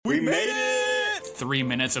3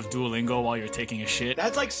 minutes of Duolingo while you're taking a shit.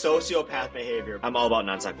 That's like sociopath behavior. I'm all about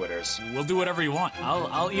non sequiturs. We'll do whatever you want.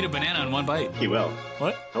 I'll eat a banana in one bite. He will.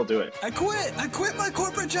 What? He'll do it. I quit my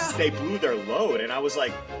corporate job. They blew their load, and I was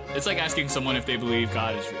like... It's like asking someone if they believe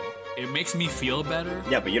God is real. It makes me feel better.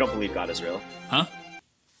 Yeah, but you don't believe God is real. Huh?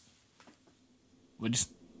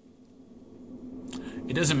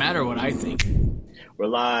 It doesn't matter what I think. We're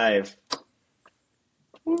live.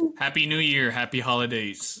 Happy New Year, happy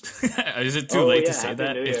holidays. Is it too late to say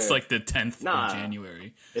that? It's like the 10th of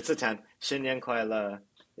January. It's the 10th. 新年快乐.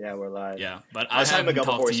 Yeah, we're live. Yeah, but I haven't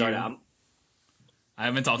talked to you. I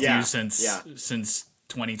haven't talked to you since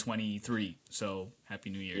 2023. So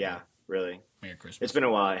happy New Year. Yeah, really. Merry Christmas. It's been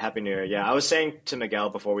a while. Happy New Year. Yeah, I was saying to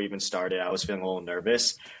Miguel before we even started, I was feeling a little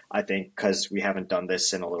nervous. I think because we haven't done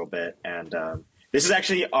this in a little bit, and this is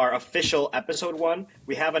actually our official episode 1.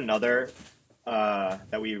 We have another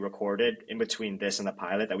that we recorded in between this and the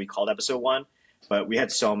pilot that we called episode 1, but we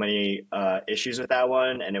had so many issues with that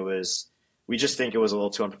one, and we just think it was a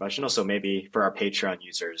little too unprofessional. So maybe for our Patreon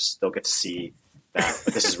users, they'll get to see that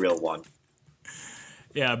this is real one.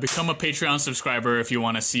 Yeah, become a Patreon subscriber if you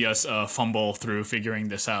want to see us fumble through figuring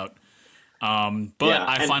this out.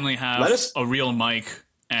 I finally have a real mic,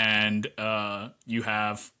 and you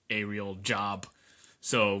have a real job.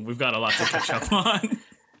 So we've got a lot to catch up on.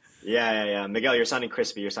 Yeah. Miguel, you're sounding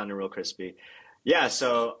crispy. You're sounding real crispy. Yeah,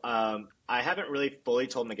 so I haven't really fully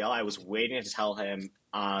told Miguel. I was waiting to tell him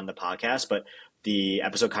on the podcast, but the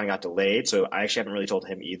episode kind of got delayed, so I actually haven't really told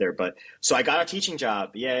him either. But so I got a teaching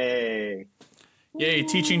job. Yay! Yay,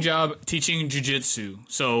 teaching job, teaching jiu-jitsu.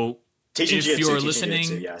 So if you're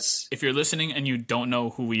listening, yes. If you're listening and you don't know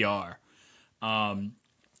who we are, I'm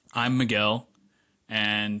Miguel,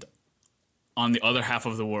 and on the other half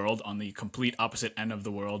of the world, on the complete opposite end of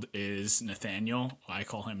the world, is Nathaniel. I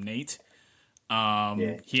call him Nate.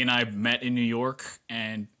 He and I met in New York,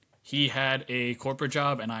 and he had a corporate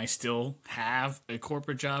job, and I still have a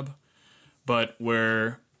corporate job. But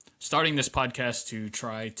we're starting this podcast to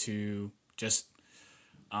try to just,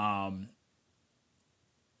 I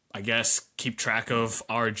guess, keep track of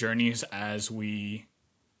our journeys as we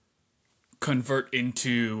convert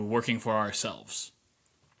into working for ourselves.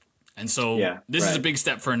 And so this is a big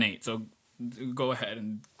step for Nate. So go ahead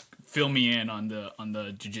and fill me in on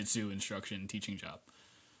the jiu-jitsu instruction teaching job.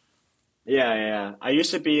 Yeah. I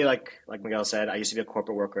used to be like Miguel said, I used to be a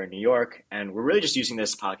corporate worker in New York, and we're really just using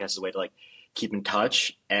this podcast as a way to like keep in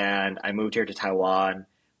touch. And I moved here to Taiwan,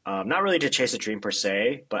 not really to chase a dream per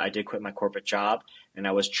se, but I did quit my corporate job, and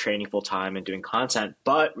I was training full time and doing content.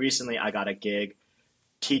 But recently I got a gig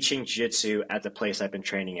teaching jiu-jitsu at the place I've been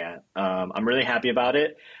training at. I'm really happy about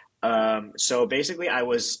it. So basically I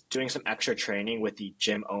was doing some extra training with the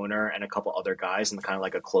gym owner and a couple other guys in kind of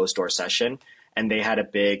like a closed door session. And they had a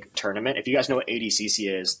big tournament. If you guys know what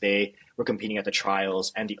ADCC is, they were competing at the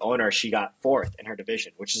trials, and the owner, she got 4th in her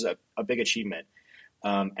division, which is a big achievement.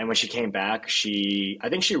 And when she came back, I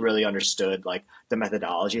think she really understood like the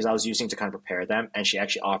methodologies I was using to kind of prepare them. And she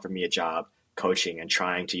actually offered me a job coaching and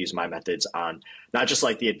trying to use my methods on not just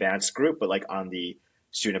like the advanced group, but like on the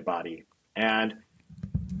student body. And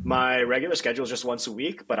my regular schedule is just once a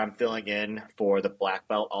week, but I'm filling in for the black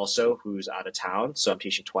belt also, who's out of town. So I'm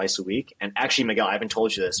teaching twice a week. And actually, Miguel, I haven't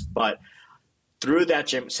told you this, but through that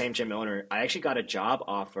same gym owner, I actually got a job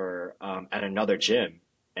offer at another gym.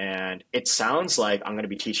 And it sounds like I'm going to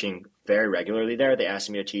be teaching very regularly there. They asked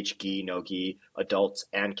me to teach gi, no gi, adults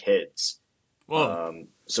and kids. Whoa.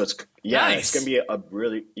 So it's nice. It's going to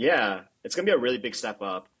be a really big step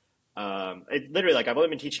up. It literally, like, I've only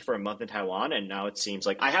been teaching for a month in Taiwan, and now it seems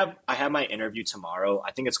like I have my interview tomorrow.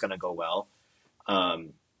 I think it's going to go well.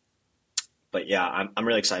 But yeah, I'm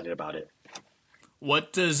really excited about it.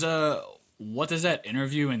 What does that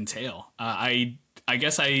interview entail? I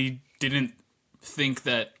guess I didn't think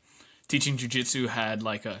that teaching jiu-jitsu had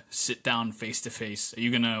like a sit down face to face.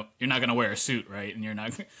 You're not gonna wear a suit, right? And you're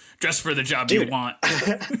not dressed for the job you want.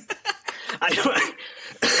 I don't.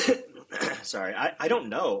 Sorry, I don't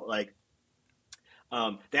know. Like,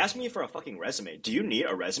 they asked me for a fucking resume. Do you need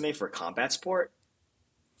a resume for combat sport?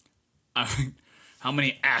 How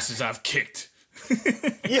many asses I've kicked?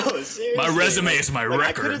 Yo, seriously. My resume is my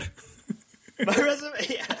record. My resume,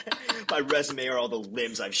 yeah. My resume are all the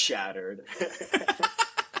limbs I've shattered.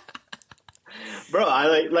 Bro,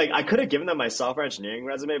 I could have given them my software engineering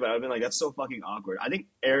resume, but I've been like, that's so fucking awkward. I think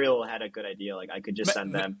Ariel had a good idea. Like, I could just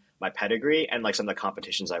send them my pedigree and like some of the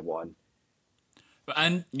competitions I've won.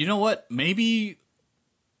 And you know what? Maybe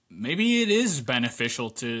it is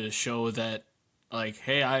beneficial to show that, like,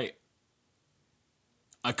 hey,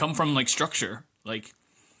 I come from like structure, like,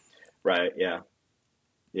 right, yeah.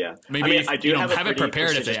 Yeah. I Maybe mean, if I do have a have it pretty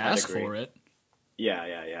prepared if they prestigious ask pedigree. for it. Yeah,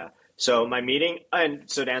 yeah, yeah. So my meeting, and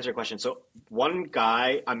so to answer your question, so one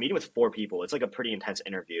guy, I'm meeting with four people. It's like a pretty intense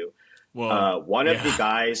interview. Whoa. One of the Yeah.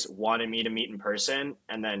 guys wanted me to meet in person,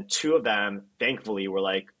 and then two of them, thankfully, were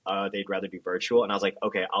like, they'd rather do virtual. And I was like,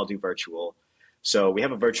 okay, I'll do virtual. So we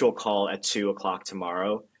have a virtual call at 2 o'clock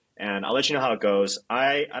tomorrow, and I'll let you know how it goes.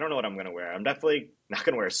 I don't know what I'm gonna wear. I'm definitely not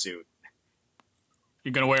gonna wear a suit.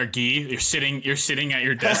 You're gonna wear a gi. You're sitting at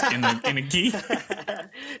your desk in a gi.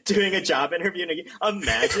 Doing a job interview.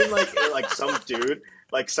 Imagine like some dude,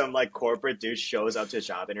 like some like corporate dude shows up to a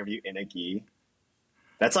job interview in a gi.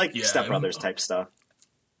 That's like Step Yeah. Brothers type stuff.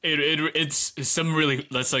 It's some really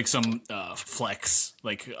that's like some flex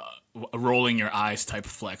like rolling your eyes type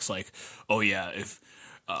of flex like oh yeah if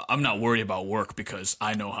I'm not worried about work because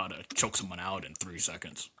I know how to choke someone out in 3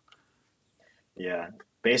 seconds. Yeah,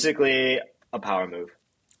 basically a power move.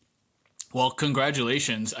 Well,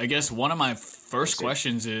 congratulations. I guess one of my first Thanks, dude.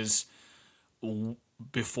 questions is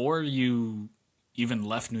before you even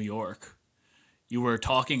left New York, you were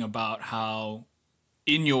talking about how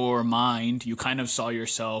in your mind you kind of saw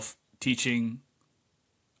yourself teaching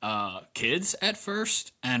kids at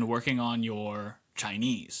first and working on your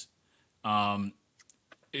Chinese.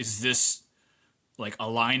 Is this like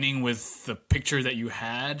aligning with the picture that you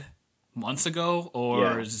had months ago, or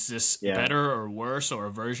Yeah, is this yeah, better or worse or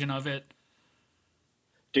a version of it?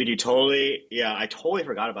 dude. You totally. Yeah, I totally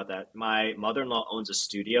forgot about that. My mother-in-law owns a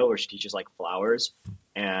studio where she teaches like flowers,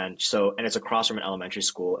 and it's across from an elementary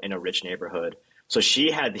school in a rich neighborhood. So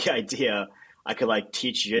she had the idea I could like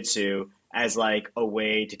teach jitsu as like a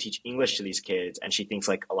way to teach English to these kids, and she thinks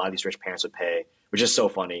like a lot of these rich parents would pay, which is so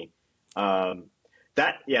funny. Um,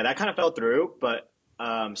 that yeah, that kind of fell through. But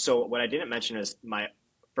so what I didn't mention is my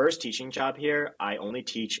first teaching job here. I only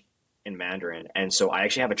teach in Mandarin, and so I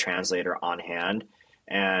actually have a translator on hand.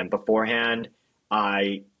 And beforehand,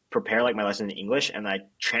 I prepare like my lesson in English, and I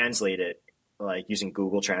translate it like using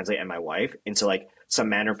Google Translate and my wife into like some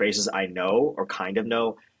Mandarin phrases I know or kind of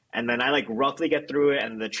know, and then I like roughly get through it,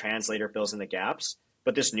 and the translator fills in the gaps.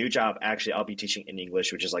 But this new job, actually, I'll be teaching in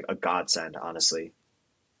English, which is like a godsend, honestly.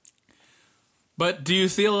 But do you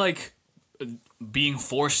feel like being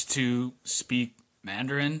forced to speak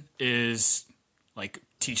Mandarin is like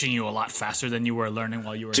teaching you a lot faster than you were learning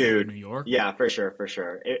while you were here in Dude, New York? yeah, for sure, for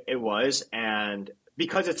sure. It was. And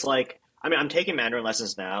because it's like, I mean, I'm taking Mandarin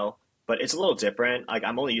lessons now, but it's a little different. Like,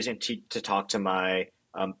 I'm only using it to talk to my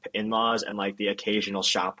in-laws and like the occasional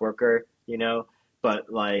shop worker, you know?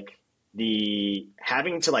 But like, the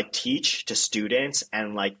having to like teach to students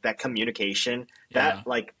and like that communication, Yeah.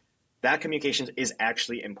 that communication is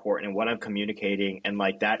actually important and what I'm communicating. And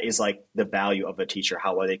like, that is like the value of a teacher,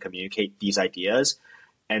 how well they communicate these ideas.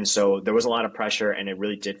 And so there was a lot of pressure, and it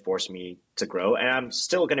really did force me to grow. And I'm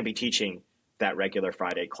still going to be teaching that regular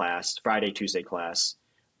Friday, Tuesday class.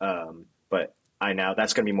 But I now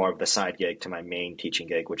that's going to be more of the side gig to my main teaching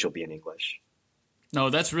gig, which will be in English. No,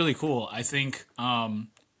 that's really cool. I think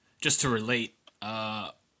just to relate,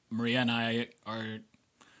 Maria and I are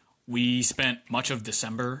we spent much of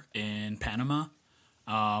December in Panama,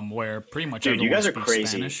 where pretty much Dude, you everyone guys are speaks crazy.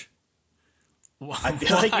 Spanish. I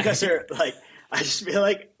feel like you guys Why? are like, I just feel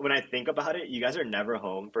like when I think about it, you guys are never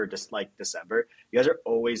home for just like December. You guys are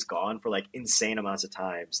always gone for like insane amounts of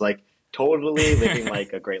times, like totally living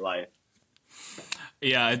like a great life.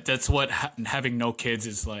 Yeah, that's what having no kids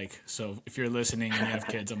is like. So if you're listening and you have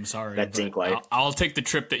kids, I'm sorry, That but dink life. I'll take the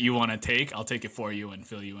trip that you want to take. I'll take it for you and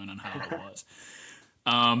fill you in on how it was.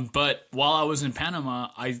 But while I was in Panama,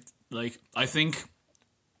 I think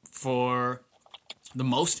for the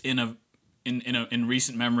most in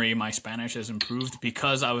recent memory, my Spanish has improved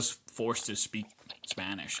because I was forced to speak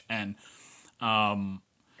Spanish, and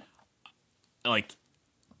like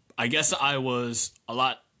I guess I was a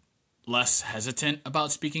lot less hesitant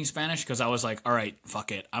about speaking Spanish because I was like, all right,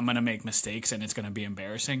 fuck it, I'm gonna make mistakes and it's gonna be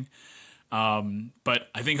embarrassing. But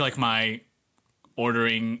I think like my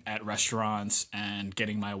ordering at restaurants and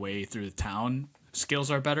getting my way through the town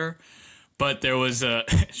skills are better. But there was a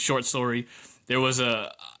short story. There was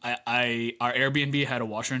our Airbnb had a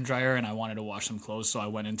washer and dryer, and I wanted to wash some clothes, so I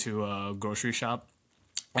went into a grocery shop,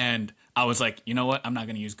 and I was like, you know what? I'm not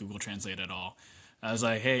gonna use Google Translate at all. I was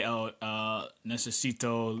like, hey,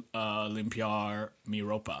 necesito limpiar mi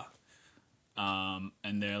ropa,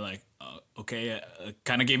 and they're like, okay,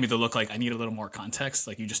 kind of gave me the look like I need a little more context.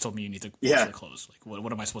 Like you just told me you need to wash Yeah. your clothes. Like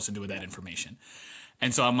what am I supposed to do with that information?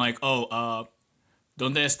 And so I'm like, oh,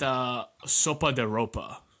 donde está sopa de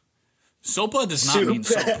ropa? Sopa does not mean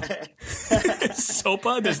Soup. soap.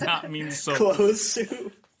 Sopa does not mean soap. Clothes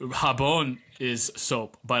soup. Jabon is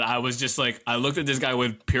soap, but I was just like, I looked at this guy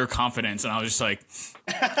with pure confidence, and I was just like,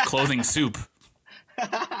 clothing soup.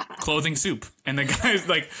 Clothing soup. And the guys,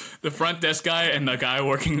 like, the front desk guy and the guy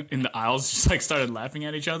working in the aisles just, like, started laughing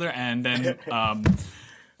at each other. And then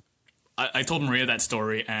I told Maria that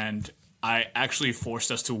story, and I actually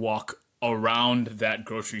forced us to walk around that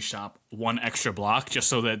grocery shop one extra block just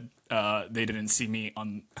so that they didn't see me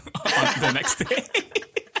on the next day.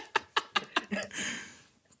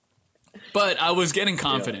 But I was getting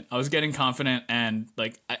confident. Yeah. I was getting confident, and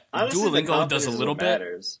like honestly, Duolingo does a little bit.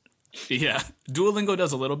 Matters. Yeah, Duolingo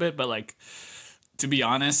does a little bit, but like, to be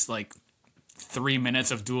honest, like 3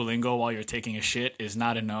 minutes of Duolingo while you're taking a shit is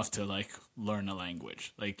not enough to like learn a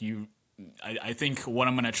language. Like I think what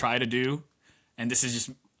I'm gonna try to do, and this is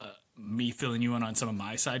just me filling you in on some of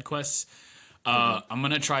my side quests. I'm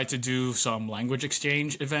gonna try to do some language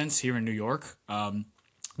exchange events here in New York.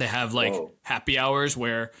 They have like happy hours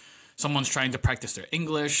where someone's trying to practice their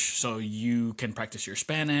English, so you can practice your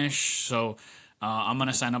Spanish. So I'm going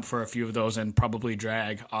to sign up for a few of those and probably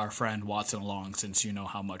drag our friend Watson along, since you know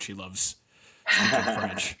how much he loves speaking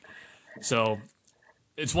French. So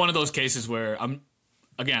it's one of those cases where I'm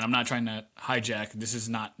not trying to hijack. This is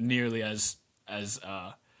not nearly as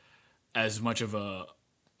much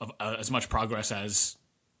as much progress as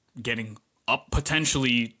getting up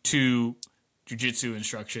potentially to jiu-jitsu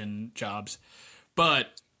instruction jobs. But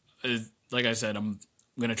like I said, I'm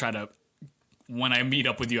going to try to, when I meet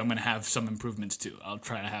up with you, I'm going to have some improvements too. I'll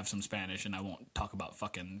try to have some Spanish, and I won't talk about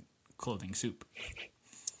fucking clothing soup.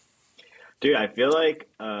 Dude, I feel like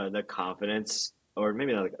the confidence, or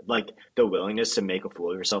maybe not, like the willingness to make a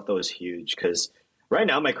fool of yourself, though, is huge. Because right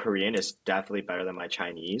now my Korean is definitely better than my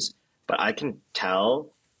Chinese, but I can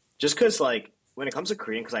tell just because, like, when it comes to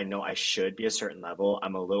Korean, because I know I should be a certain level,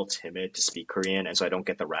 I'm a little timid to speak Korean, and so I don't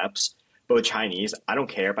get the reps. But with Chinese, I don't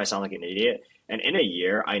care if I sound like an idiot. And in a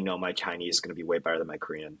year, I know my Chinese is going to be way better than my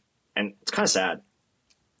Korean. And it's kind of sad.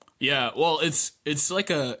 Yeah, well, it's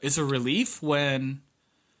a relief when...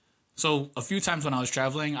 So a few times when I was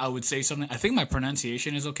traveling, I would say something. I think my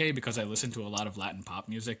pronunciation is okay because I listen to a lot of Latin pop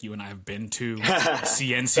music. You and I have been to a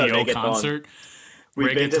CNCO concert.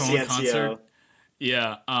 We've been to CNCO. Concert.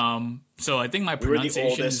 Yeah. So I think my pronunciation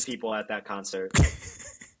We were the oldest people at that concert.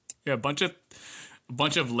 Yeah, a bunch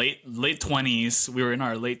of late 20s. We were in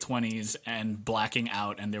our late 20s and blacking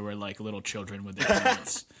out, and there were like little children with their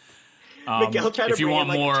parents. Miguel tried to bring in,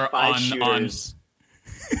 like, more on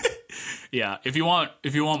yeah, if you want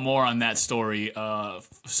more on that story,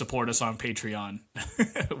 support us on Patreon.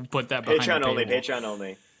 Put that behind Patreon the only. paywall. Patreon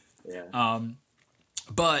only. Yeah.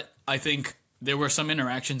 But I think there were some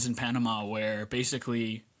interactions in Panama where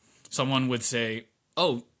basically someone would say,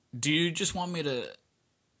 "Oh, do you just want me to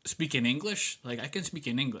speak in English? Like, I can speak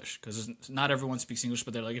in English," because not everyone speaks English,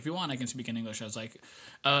 but they're like, "If you want, I can speak in English." I was like,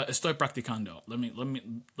 "Estoy practicando.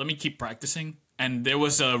 Let me keep practicing." And there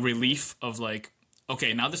was a relief of like,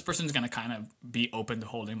 okay, now this person's gonna kind of be open to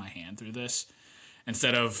holding my hand through this,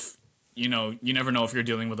 instead of, you know, you never know if you're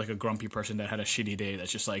dealing with like a grumpy person that had a shitty day that's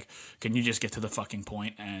just like, can you just get to the fucking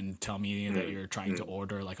point and tell me that you're trying to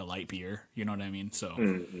order like a light beer? You know what I mean? So,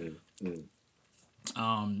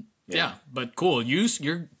 yeah, but cool.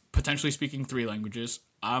 You're potentially speaking 3 languages.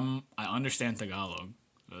 I understand Tagalog,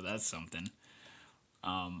 so that's something.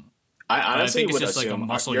 I honestly would just assume like a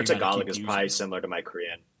muscle your you gotta Tagalog keep is using. probably similar to my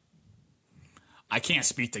Korean. I can't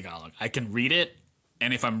speak Tagalog. I can read it,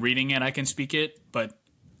 and if I'm reading it, I can speak it, but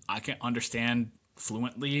I can understand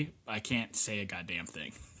fluently. I can't say a goddamn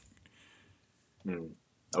thing.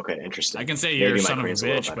 Okay, interesting. I can say Maybe you're a my son of a Korean's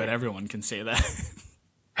little bitch, but better. everyone can say that.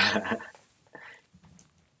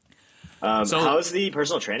 So How's the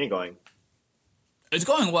personal training going? it's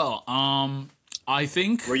going well. I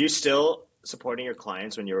think, Were you still supporting your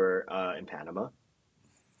clients when you were in Panama?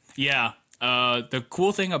 yeah. The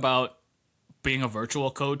cool thing about being a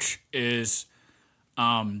virtual coach is,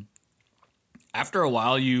 after a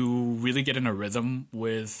while, you really get in a rhythm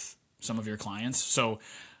with some of your clients. So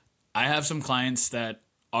I have some clients that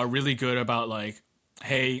are really good about like,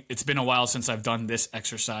 hey, it's been a while since I've done this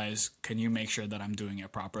exercise. Can you make sure that I'm doing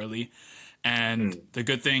it properly? And the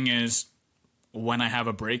good thing is, when I have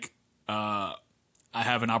a break, I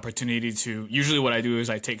have an opportunity to, usually what I do is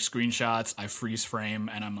I take screenshots, I freeze frame,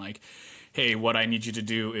 and I'm like, hey, what I need you to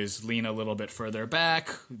do is lean a little bit further back.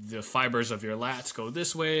 The fibers of your lats go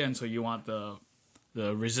this way, and so you want the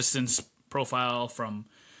resistance profile from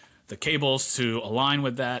the cables to align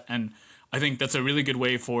with that. And I think that's a really good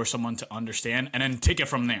way for someone to understand and then take it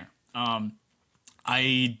from there.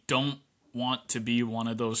 I don't want to be one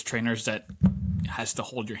of those trainers that has to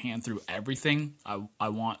hold your hand through everything. I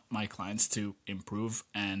want my clients to improve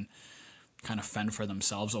and kind of fend for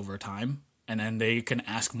themselves over time, and then they can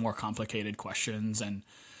ask more complicated questions. And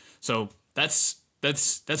so that's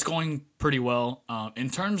going pretty well. In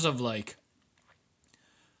terms of like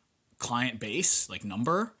client base, like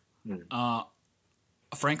number,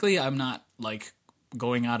 frankly, I'm not like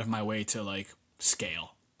going out of my way to like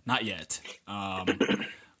scale. Not yet.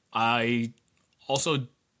 I also,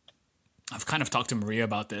 I've kind of talked to Maria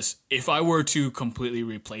about this. If I were to completely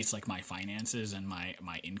replace like my finances and my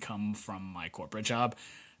income from my corporate job,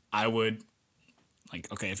 I would,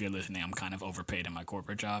 like, okay, if you're listening, I'm kind of overpaid in my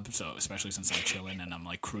corporate job. So especially since I'm chilling and I'm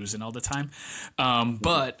like cruising all the time.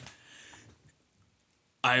 But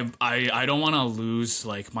I don't want to lose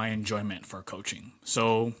like my enjoyment for coaching.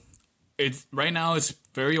 So it's right now it's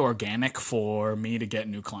very organic for me to get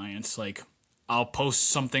new clients. Like I'll post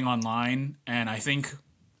something online, and I think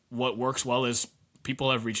what works well is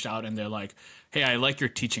people have reached out and they're like, "Hey, I like your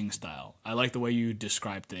teaching style. I like the way you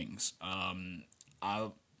describe things.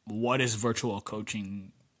 What is virtual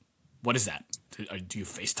coaching? What is that? Do you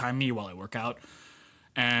FaceTime me while I work out?"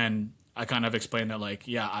 And I kind of explained that, like,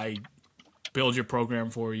 yeah, I build your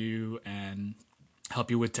program for you and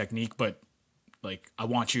help you with technique, but like I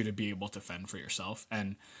want you to be able to fend for yourself.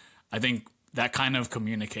 And I think that kind of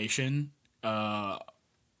communication,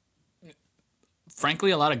 frankly,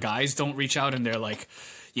 a lot of guys don't reach out and they're like,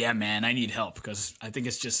 yeah, man, I need help, because I think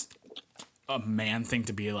it's just a man thing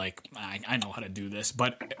to be like, I know how to do this.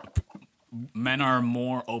 But men are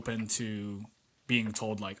more open to being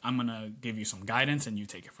told, like, I'm going to give you some guidance and you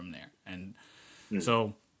take it from there. And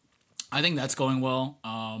so I think that's going well.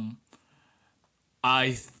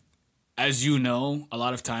 As you know, a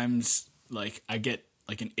lot of times, like, I get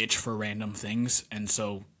like an itch for random things. And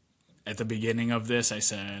so at the beginning of this, I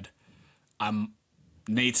said,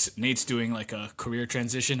 Nate's doing like a career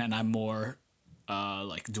transition, and I'm more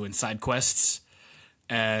like doing side quests.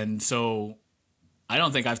 And so I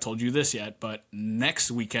don't think I've told you this yet, but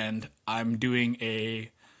next weekend I'm doing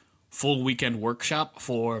a full weekend workshop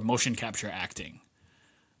for motion capture acting.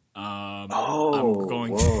 I'm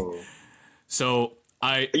going Whoa. to, so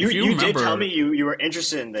if You did remember, tell me you were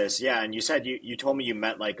interested in this, yeah, and you said you told me you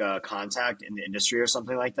met like a contact in the industry or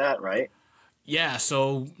something like that, right? yeah.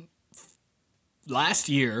 So last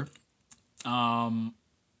year,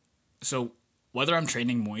 so whether I'm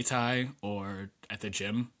training Muay Thai or at the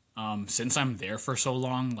gym, since I'm there for so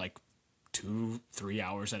long, like 2-3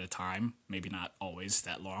 hours at a time, maybe not always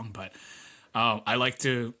that long, but I like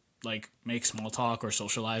to like make small talk or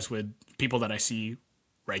socialize with people that I see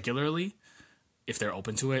regularly if they're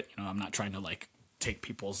open to it. You know, I'm not trying to like take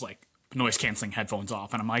people's like noise canceling headphones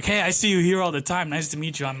off and I'm like, hey, I see you here all the time. Nice to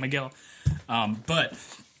meet you. I'm Miguel. But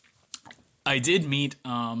I did meet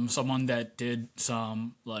someone that did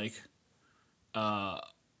some like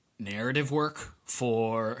narrative work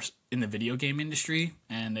for in the video game industry,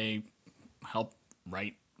 and they help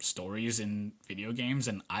write stories in video games.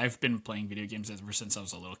 And I've been playing video games ever since I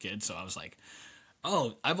was a little kid, so I was like,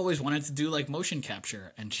 oh, I've always wanted to do like motion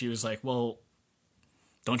capture. And she was like, well,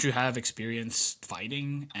 don't you have experience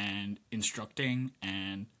fighting and instructing,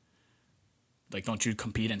 and like don't you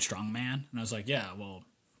compete in strongman? And I was like, yeah, well,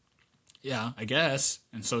 yeah, I guess.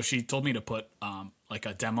 And so she told me to put like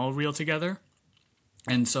a demo reel together.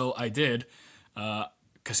 And so I did.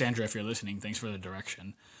 Cassandra, if you're listening, thanks for the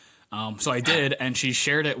direction. So I did, and she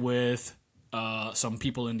shared it with some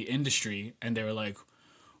people in the industry, and they were like,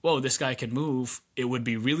 whoa, this guy can move. It would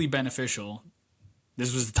be really beneficial.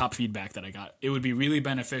 This was the top feedback that I got. It would be really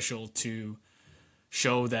beneficial to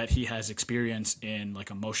show that he has experience in like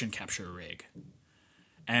a motion capture rig.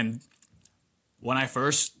 And when I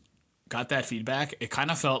first got that feedback, it kind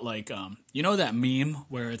of felt like, you know, that meme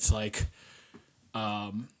where it's like,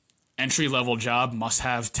 entry level job must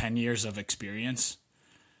have 10 years of experience.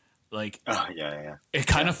 Like, Oh yeah. it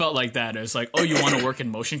kind of felt like that. It was like, oh, you want to work in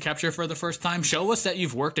motion capture for the first time? Show us that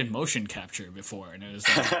you've worked in motion capture before. And it was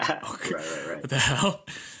like, okay, Right. what the hell?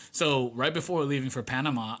 So right before leaving for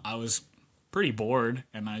Panama, I was pretty bored,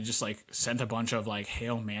 and I just like sent a bunch of like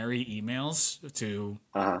Hail Mary emails to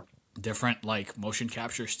different like motion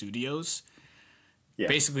capture studios, Yeah.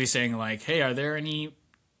 basically saying like, hey, are there any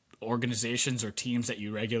organizations or teams that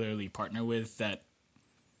you regularly partner with that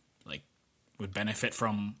like would benefit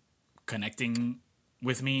from connecting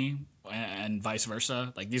with me, and vice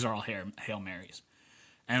versa? Like, these are all Hail Marys.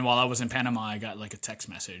 And while I was in Panama, I got like a text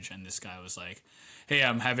message, and this guy was like, hey,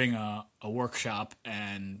 I'm having a workshop,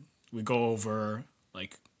 and we go over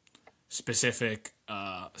like specific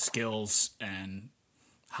skills and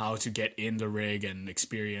how to get in the rig and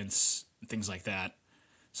experience things like that.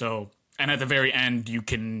 So And at the very end, you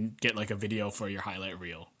can get like a video for your highlight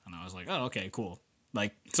reel. And I was like, oh, okay, cool.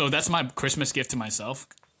 Like, so that's my Christmas gift to myself.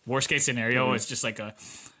 Worst case scenario is just like a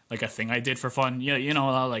thing I did for fun. Yeah, you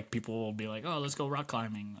know, like people will be like, oh, let's go rock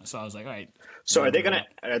climbing. So I was like, all right. So are they gonna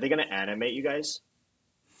animate you guys?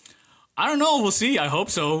 I don't know. We'll see. I hope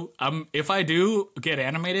so. If I do get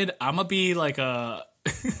animated, I'm gonna be like a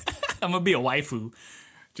I'm gonna be a waifu,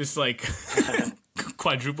 just like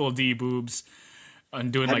quadruple D boobs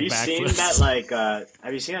and doing like backflips.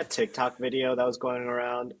 Have you seen that TikTok video that was going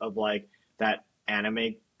around of like that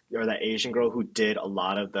anime or that Asian girl who did a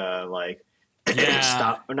lot of the like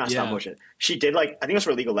stop motion. She did like I think it was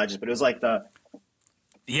for League of Legends, but it was like the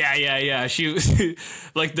She was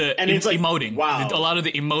like the it's like, emoting. wow. A lot of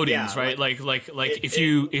the emotings, right? Like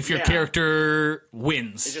if your character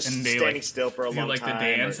wins it's just and they standing like still for a long like time, the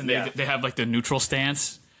dance and they have like the neutral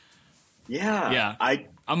stance. Yeah.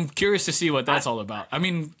 I'm curious to see what that's all about. I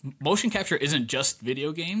mean, motion capture isn't just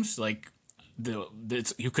video games. Like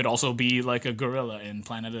you could also be like a gorilla in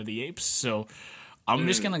Planet of the Apes. So I'm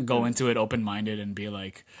just gonna go into it open-minded and be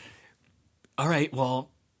like, all right,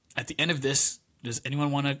 well, at the end of this, does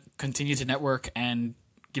anyone want to continue to network and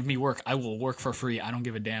give me work? I will work for free. I don't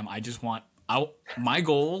give a damn. I just want my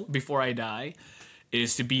goal before I die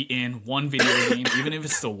is to be in one video game, even if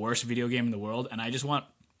it's the worst video game in the world, and I just want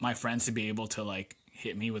my friends to be able to like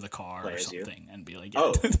hit me with a car or something and be like,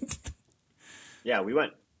 oh, yeah, we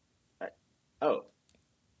went. Oh,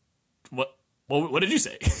 what did you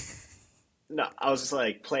say? No, I was just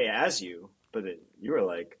like play as you, but then you were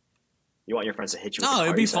like, you want your friends to hit you with a car,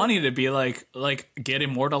 it'd be funny to be like get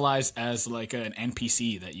immortalized as like an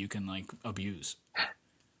NPC that you can like abuse.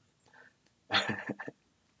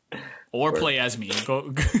 Or play as me.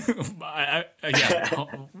 Go, yeah.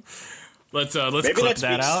 Let's Maybe clip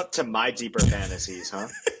that out. To my deeper fantasies, huh?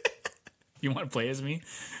 You want to play as me,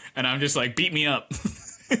 and I'm just like beat me up.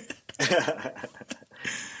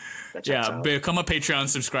 Yeah, become a Patreon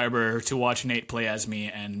subscriber to watch Nate play as me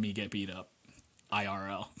and me get beat up,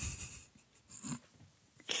 IRL.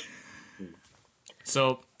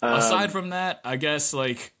 So aside from that, I guess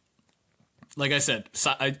like I said,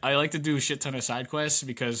 I like to do a shit ton of side quests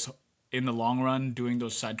because in the long run, doing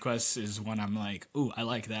those side quests is when I'm like, ooh, I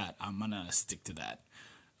like that. I'm gonna stick to that.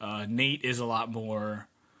 Nate is a lot more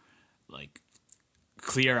like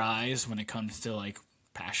clear eyes when it comes to like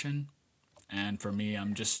passion, and for me,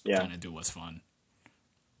 I'm just trying to do what's fun.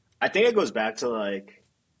 I think it goes back to like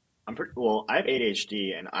I have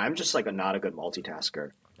ADHD and I'm just like not a good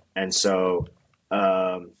multitasker, and so.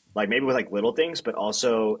 Like maybe with like little things, but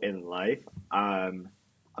also in life, I'm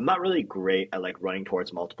not really great at like running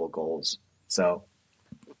towards multiple goals. So,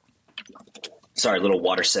 sorry, little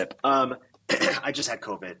water sip. I just had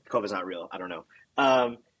COVID. COVID's not real. I don't know.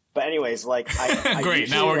 But anyways, like, I great.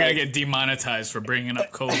 Now we're gonna get demonetized for bringing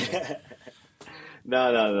up COVID.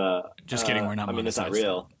 No. Just kidding. We're not. I mean, it's not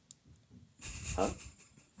real. Huh?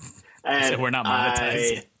 I said we're not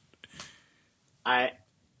monetized yet.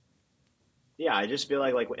 I just feel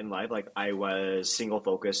like in life, like I was single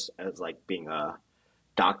focused as like being a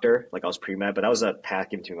doctor, like I was pre-med, but that was a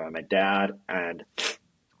path given to me by my dad. And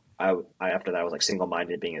I after that I was like single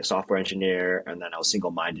minded being a software engineer, and then I was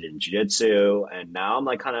single minded in jiu-jitsu, and now I'm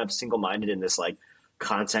like kind of single minded in this like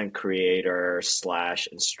content creator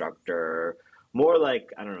 / instructor, more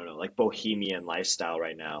like I don't know, like bohemian lifestyle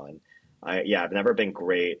right now. And I've never been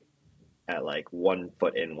great at like 1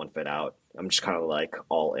 foot in, 1 foot out. I'm just kind of like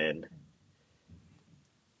all in.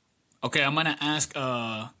 Okay, I'm gonna ask.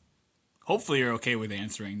 Hopefully, you're okay with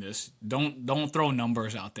answering this. Don't throw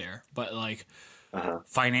numbers out there, but like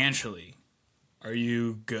financially, are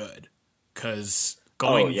you good? Because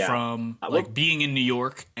going from like being in New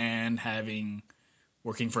York and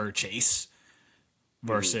working for Chase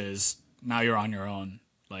versus now you're on your own.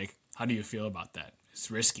 Like, how do you feel about that? It's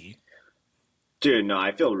risky. Dude, no,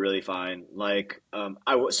 I feel really fine. Like,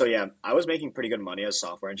 I was making pretty good money as a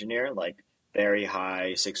software engineer, like very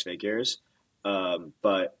high 6 figures.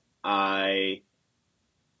 But I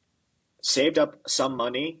saved up some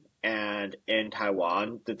money, and in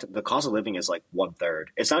Taiwan, the cost of living is like 1/3.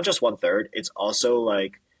 It's not just 1/3. It's also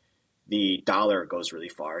like the dollar goes really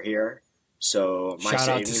far here. So my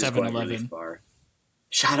savings is going really far.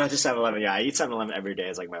 Shout out to 7-Eleven. Yeah, I eat 7-Eleven every day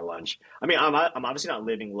as like my lunch. I mean, I'm obviously not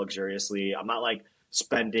living luxuriously. I'm not like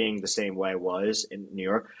spending the same way I was in New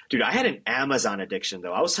York. Dude, I had an Amazon addiction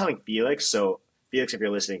though. I was telling Felix. So Felix, if you're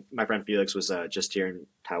listening, my friend Felix was just here in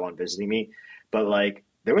Taiwan visiting me. But like,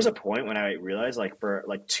 there was a point when I realized like for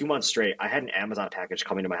like 2 months straight, I had an Amazon package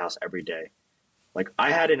coming to my house every day. Like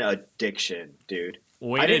I had an addiction, dude.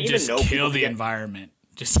 Way to just kill the environment.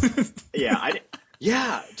 Just yeah,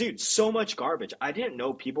 Yeah, dude, so much garbage. I didn't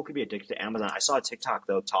know people could be addicted to Amazon. I saw a TikTok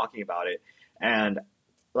though talking about it, and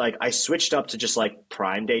like I switched up to just like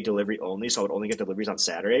Prime Day delivery only, so I would only get deliveries on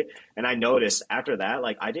Saturday. And I noticed after that,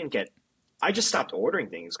 like I just stopped ordering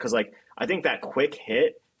things because like I think that quick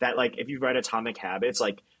hit, that like if you've read Atomic Habits,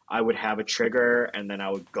 like I would have a trigger and then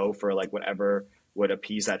I would go for like whatever would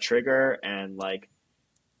appease that trigger, and like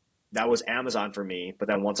that was Amazon for me. But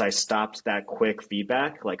then once I stopped that quick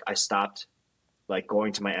feedback, like I stopped like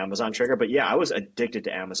going to my Amazon trigger. But yeah, I was addicted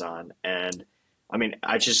to Amazon, and I mean,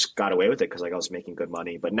 I just got away with it because like I was making good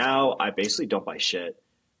money. But now I basically don't buy shit.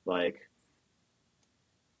 Like,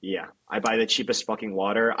 yeah, I buy the cheapest fucking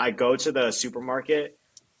water. I go to the supermarket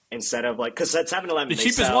instead of like, because at 7-Eleven The they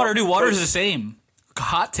cheapest sell water, dude. Water is the same.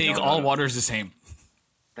 Hot take: no, all no. water is the same.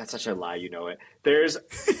 That's such a lie, you know it. There's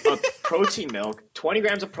a protein milk, 20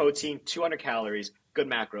 grams of protein, 200 calories, good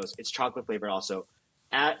macros. It's chocolate flavored also.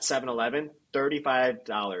 At 7-Eleven,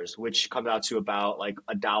 $35, which comes out to about like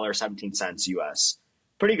 $1.17 US.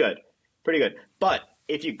 Pretty good. Pretty good. But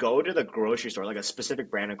if you go to the grocery store, like a specific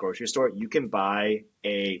brand of grocery store, you can buy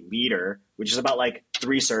a liter, which is about like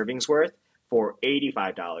 3 servings worth, for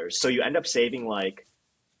 $85. So you end up saving like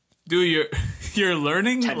Dude, you're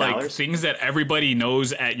learning like $10. things that everybody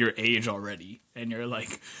knows at your age already, and you're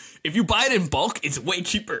like, if you buy it in bulk, it's way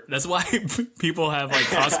cheaper. That's why people have like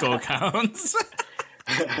Costco accounts.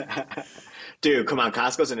 Dude, come on,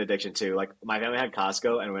 Costco's an addiction too. Like my family had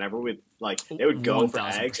Costco, and whenever we like, they would go for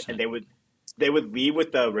eggs, and 1000%. they would leave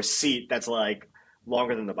with the receipt that's like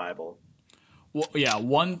longer than the Bible. Well, yeah,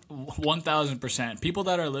 1000%. People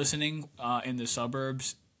that are listening in the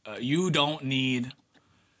suburbs, you don't need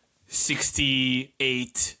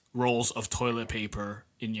 68 rolls of toilet paper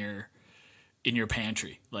in your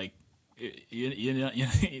pantry. Like,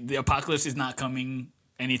 the apocalypse is not coming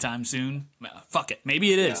anytime soon. Fuck it,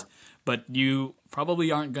 maybe it Yeah. is, but you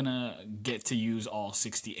probably aren't gonna get to use all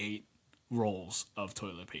 68 rolls of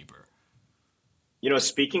toilet paper.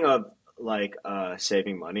 Speaking of like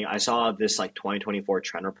saving money, I saw this like 2024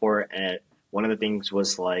 trend report, and one of the things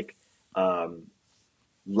was like um,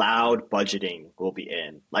 loud budgeting will be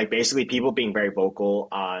in. Like basically people being very vocal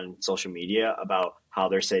on social media about how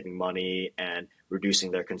they're saving money and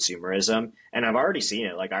reducing their consumerism. And I've already seen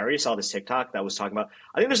it. Like I already saw this TikTok that was talking about,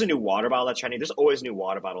 I think there's a new water bottle that's trending. There's always a new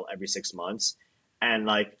water bottle every 6 months. And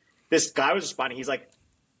like this guy was responding, he's like,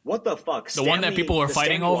 what the fuck? The one that people are the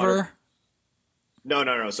fighting Stanley water. over. No,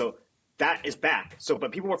 no, no. So that is back. So,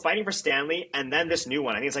 but people were fighting for Stanley, and then this new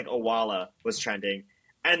one, I think it's like Owala, was trending.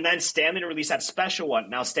 And then Stanley released that special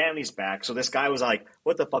one. Now Stanley's back. So this guy was like,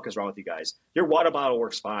 what the fuck is wrong with you guys? Your water bottle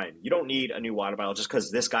works fine. You don't need a new water bottle just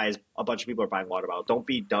because this guy is, a bunch of people are buying water bottles. Don't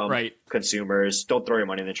be dumb Right. consumers. Don't throw your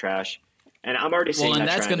money in the trash. And I'm already seeing Well, and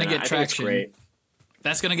that that's trend, going to and get I think it's traction. great.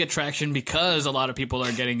 That's going to get traction because a lot of people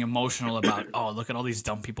are getting emotional about, oh, look at all these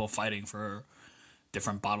dumb people fighting for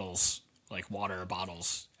different bottles, like water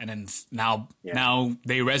bottles. And then Yeah. now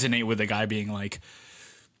they resonate with the guy being like,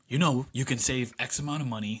 you can save X amount of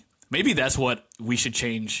money. Maybe that's what we should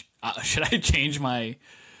change. Should I change my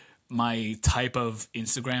type of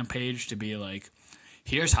Instagram page to be like,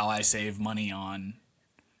 here's how I save money on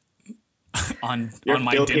Your on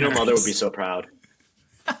my Filipino dinners. mother would be so proud.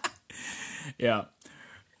 Yeah.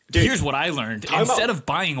 Dude, Here's what I learned. talk Instead about- of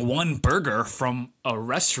buying one burger from a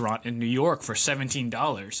restaurant in New York for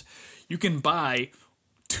 $17, you can buy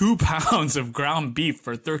 2 pounds of ground beef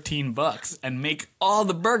for $13 and make all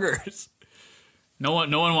the burgers. No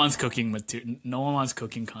one wants cooking no one wants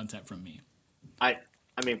cooking content from me.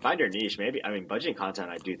 I mean, find your niche. Maybe. I mean, budgeting content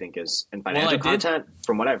I do think is, and I financial did- content,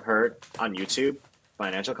 from what I've heard on YouTube,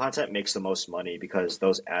 financial content makes the most money because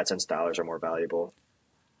those AdSense dollars are more valuable.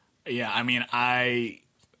 Yeah, I mean,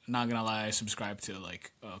 not gonna lie, I subscribe to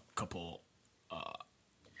like a couple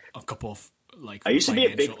like I used to be a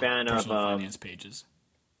big financial- fan of, personal finance pages.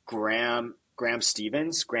 Graham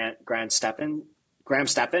Stevens, Grant Steppen, Graham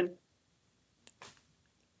Steppen.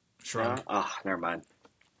 Shrug. Oh, never mind.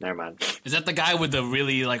 Is that the guy with the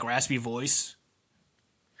really like raspy voice?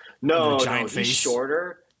 No, With a no, giant he's face?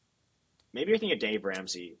 shorter. Maybe you're thinking of Dave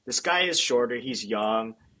Ramsey. This guy is shorter. He's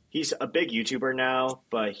young. He's a big YouTuber now,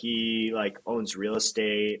 but he like owns real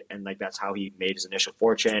estate, and like that's how he made his initial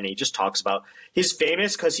fortune. And he just talks about, he's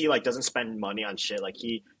famous because he like doesn't spend money on shit. Like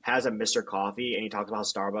he has a Mr. Coffee, and he talks about how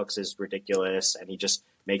Starbucks is ridiculous, and he just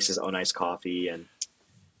makes his own iced coffee. And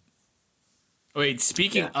Wait,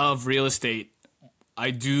 speaking Yeah. of real estate,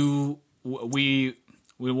 we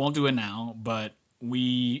won't do it now, but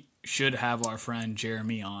we should have our friend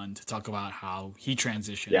Jeremy on to talk about how he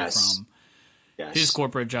transitioned Yes. from yes, his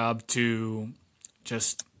corporate job to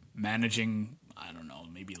just managing, I don't know,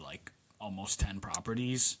 maybe like almost 10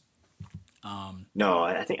 properties. No,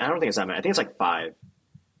 I don't think it's that many. I think it's like 5.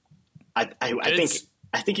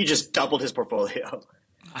 I think he just doubled his portfolio.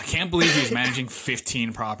 I can't believe he's managing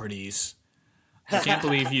 15 properties. I can't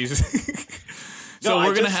believe he's. So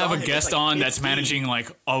we're gonna have a guest on that's managing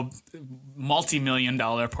like a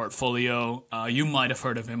multi-million-dollar portfolio. You might have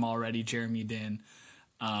heard of him already, Jeremy Din.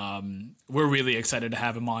 We're really excited to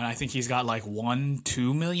have him on. I think he's got like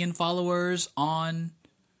 1-2 million followers on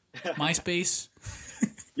MySpace.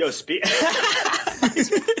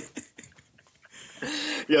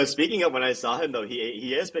 Speaking of when I saw him though,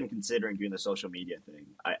 he has been considering doing the social media thing.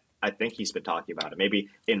 I think he's been talking about it, maybe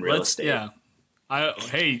in real estate. Yeah.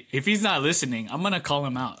 Hey, if he's not listening, I'm gonna call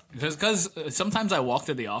him out because sometimes I walk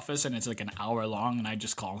to the office and it's like an hour long, and I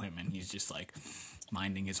just call him and he's just like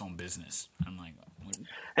minding his own business. I'm like,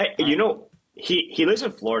 hey, you know, he lives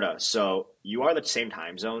in Florida, so you are the same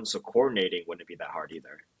time zone, so coordinating wouldn't be that hard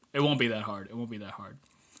either. It won't be that hard.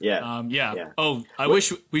 Yeah. Yeah. Oh, I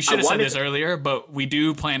wish we should have said this earlier, but we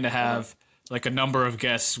do plan to have like a number of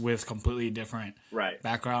guests with completely different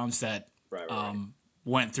backgrounds that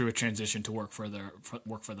went through a transition to work for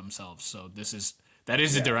themselves. So that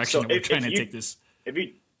is the direction that we're trying to take this.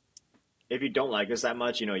 If you don't like us that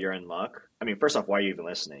much, you know, you're in luck. I mean, first off, why are you even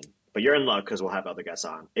listening? But you're in luck because we'll have other guests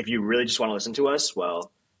on. If you really just want to listen to us,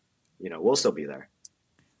 well, you know, we'll still be there.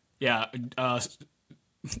 Yeah.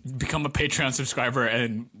 Become a Patreon subscriber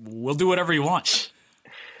and we'll do whatever you want.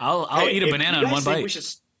 I'll eat a banana in one bite.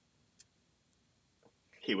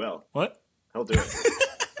 He will. What? He'll do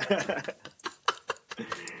it.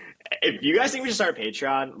 If you guys think we should start a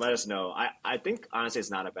Patreon, let us know. I think honestly it's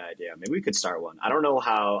not a bad idea. Maybe we could start one. I don't know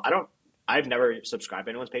how. I've never subscribed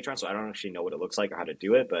to anyone's Patreon, so I don't actually know what it looks like or how to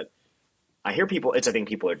do it. But I hear it's a thing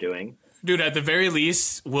people are doing. Dude, at the very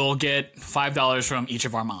least, we'll get $5 from each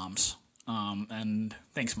of our moms. And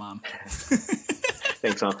thanks, Mom.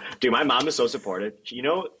 Thanks, Mom. Dude, my mom is so supportive. You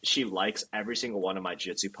know, she likes every single one of my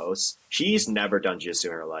jiu-jitsu posts. She's never done jiu-jitsu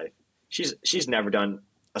in her life. She's never done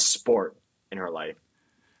a sport in her life.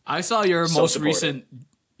 I saw your most recent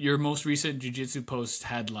jiu-jitsu post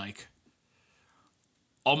had like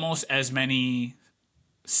almost as many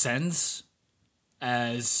sends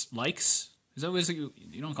as likes. Is that what you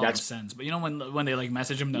don't call them sends, but you know when they like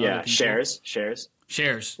message them to other people?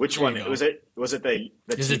 Shares. Which one? Was it the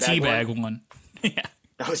teabag one? Yeah.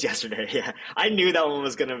 That was yesterday. Yeah. I knew that one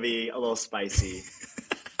was going to be a little spicy.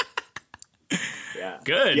 Yeah.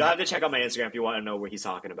 Good. You'll have to check out my Instagram if you want to know what he's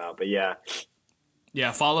talking about, but yeah.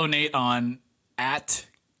 Yeah, follow Nate on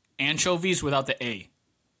 @anchovies without the A.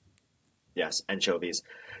 Yes, anchovies.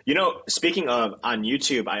 You know, speaking of, on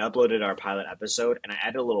YouTube, I uploaded our pilot episode and I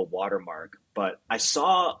added a little watermark, but I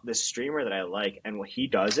saw this streamer that I like, and what he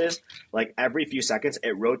does is, like, every few seconds,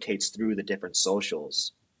 it rotates through the different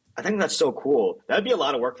socials. I think that's so cool. That'd be a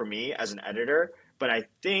lot of work for me as an editor, but I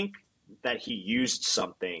think that he used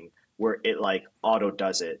something where it like auto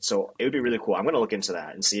does it. So it would be really cool. I'm going to look into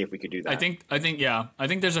that and see if we could do that. I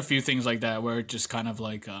think there's a few things like that where it just kind of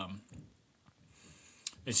like,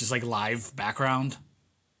 it's just like live background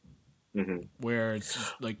where it's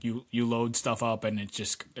just like you load stuff up and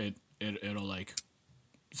it'll like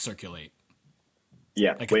circulate.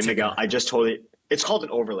 Yeah. Like wait, Miguel, it's called an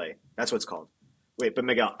overlay. That's what it's called. Wait, but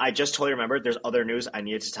Miguel, I just totally remembered there's other news I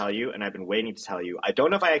needed to tell you, and I've been waiting to tell you. I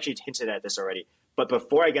don't know if I actually hinted at this already, but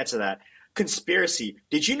before I get to that, conspiracy.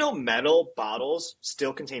 Did you know metal bottles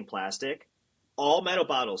still contain plastic? All metal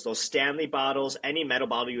bottles, those Stanley bottles, any metal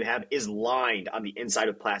bottle you have is lined on the inside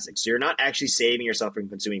with plastic. So you're not actually saving yourself from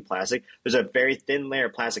consuming plastic. There's a very thin layer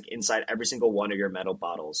of plastic inside every single one of your metal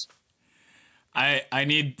bottles. I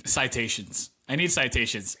need citations. We're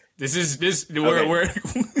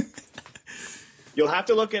You'll have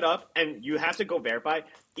to look it up, and you have to go verify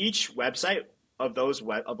each website of those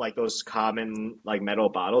those common like metal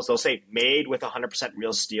bottles. They'll say made with 100%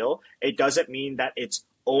 real steel. It doesn't mean that it's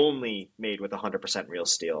only made with 100% real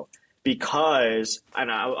steel, because,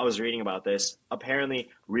 and I was reading about this, apparently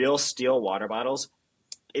real steel water bottles,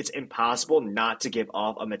 it's impossible not to give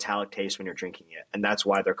off a metallic taste when you're drinking it, and that's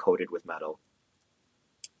why they're coated with metal.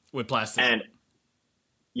 With plastic. And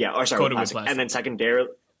yeah, or sorry, with plastic. And then secondarily,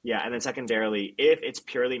 if it's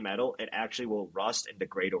purely metal, it actually will rust and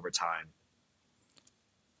degrade over time.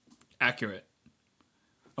 Accurate.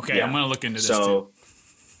 Okay, yeah. I'm going to look into this too.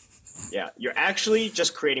 Yeah, you're actually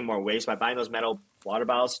just creating more waste by buying those metal water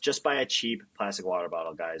bottles. Just buy a cheap plastic water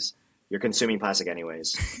bottle, guys. You're consuming plastic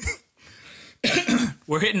anyways.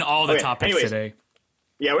 We're hitting all the topics today.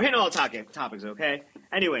 Yeah, we're hitting all the topics, okay?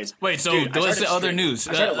 Anyways. Wait, so what's the other news?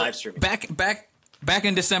 I started live streaming. Back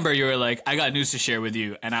in December, you were like, I got news to share with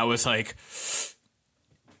you. And I was like,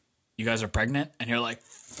 you guys are pregnant, and you're like,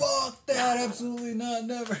 fuck that, absolutely not,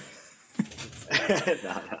 never. No,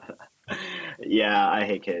 no. Yeah, I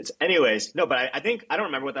hate kids. Anyways, no, but I think I don't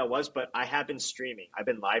remember what that was, but I have been streaming. I've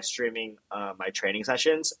been live streaming my training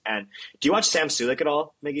sessions. And do you watch Sam Sulek at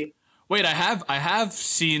all, Miggy? Wait, I have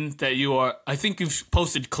seen that you are. I think you've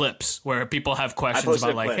posted clips where people have I questions posted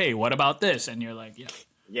about a like, clip. hey, what about this? And you're like, yeah.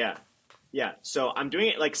 Yeah. Yeah. So I'm doing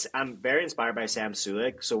it like I'm very inspired by Sam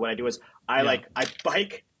Sulek. So what I do is Yeah. I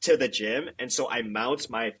bike to the gym, and so I mount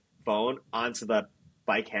my phone onto the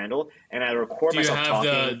bike handle and I record Do you myself have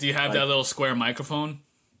the talking. Do you have that Like little square microphone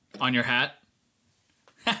on your hat?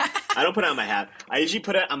 I don't put it on my hat. I usually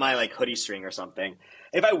put it on my like hoodie string or something.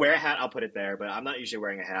 If I wear a hat, I'll put it there, but I'm not usually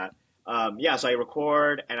wearing a hat. Yeah, so I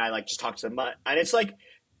record and I like just talk to them, and it's like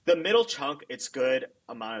the middle chunk. It's good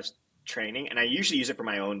amount of training, and I usually use it for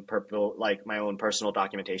my own like my own personal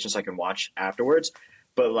documentation, so I can watch afterwards.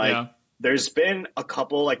 But like, Yeah. there's been a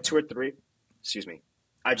couple, like two or three. Excuse me,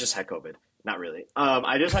 I just had COVID. Not really.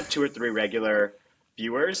 I just had two or three regular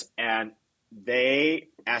viewers, and they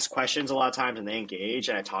ask questions a lot of times, and they engage,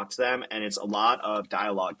 and I talk to them, and it's a lot of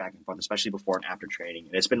dialogue back and forth, especially before and after training,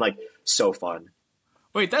 and it's been like so fun.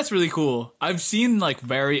 Wait, that's really cool. I've seen like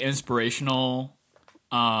very inspirational,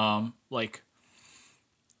 like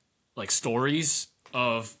stories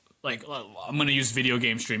of like I'm gonna use video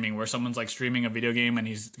game streaming where someone's like streaming a video game and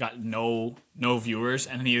he's got no viewers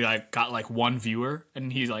and he like got like one viewer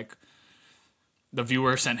and he's like the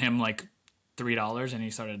viewer sent him like $3 and he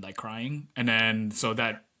started like crying and then so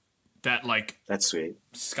that like That's sweet.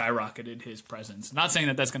 skyrocketed his presence. Not saying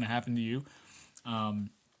that that's gonna happen to you.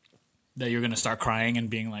 That you're gonna start crying and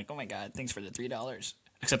being like, oh my god, thanks for the $3.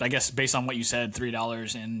 Except I guess based on what you said,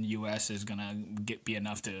 $3 in US is gonna be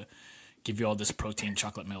enough to give you all this protein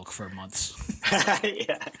chocolate milk for months.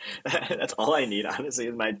 Yeah, that's all I need, honestly,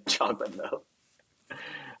 is my chocolate milk.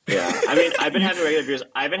 Yeah, I mean, I've been having regular viewers.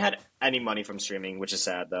 I haven't had any money from streaming, which is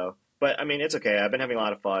sad though. But I mean, it's okay. I've been having a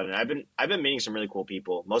lot of fun, and I've been meeting some really cool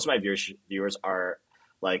people. Most of my viewers are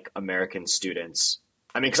like American students.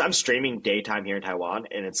 I mean, because I'm streaming daytime here in Taiwan,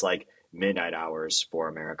 and it's like midnight hours for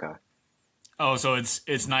America. Oh, so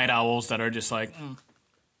it's night owls that are just like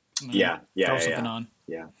Yeah, yeah, throw yeah, something yeah, on.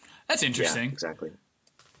 yeah, That's yeah, interesting. exactly.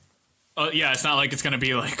 Yeah, it's not like it's gonna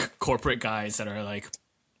be like corporate guys that are like,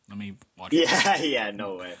 let me watch this. Yeah, yeah,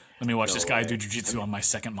 no way, Let me watch no this guy do way. jujitsu on my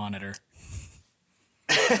second monitor.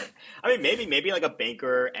 I mean, maybe like a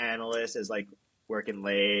banker analyst is like working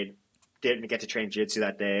late, didn't get to train jiu-jitsu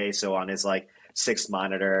that day, so on his like sixth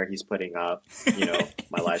monitor, he's putting up,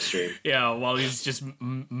 my live stream. Yeah, while he's just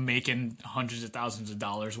making hundreds of thousands of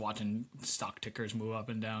dollars watching stock tickers move up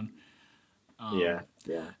and down. Yeah,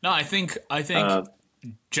 yeah. No, I think Uh,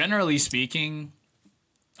 generally speaking,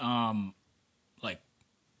 like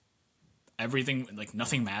everything, like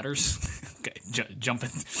nothing matters. Okay, jump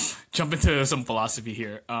into some philosophy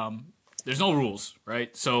here. There's no rules,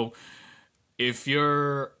 right? So if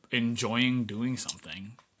you're enjoying doing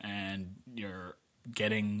something and you're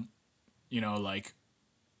getting, like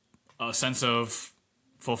a sense of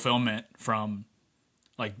fulfillment from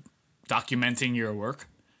like documenting your work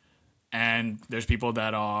and there's people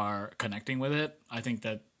that are connecting with it, I think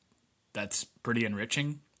that's pretty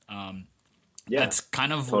enriching. yeah, That's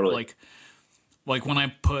kind of totally. like when I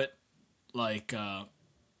put like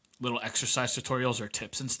little exercise tutorials or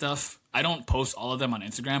tips and stuff. I don't post all of them on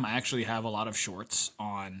Instagram. I actually have a lot of shorts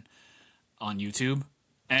on YouTube,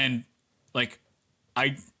 and like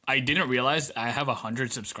I didn't realize I have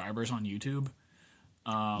 100 subscribers on YouTube.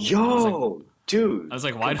 Yo, dude, I was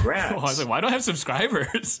like, why? I was congrats. like, why do I have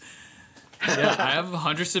subscribers? Yeah, I have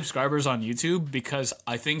 100 subscribers on YouTube because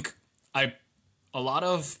I think a lot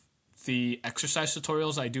of the exercise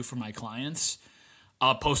tutorials I do for my clients,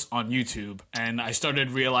 I'll post on YouTube, and I started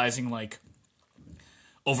realizing like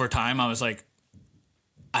over time, I was like,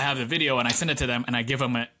 I have the video and I send it to them and I give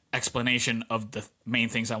them an explanation of the main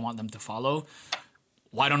things I want them to follow.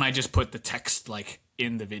 Why don't I just put the text like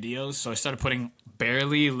in the videos? So I started putting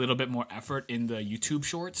barely a little bit more effort in the YouTube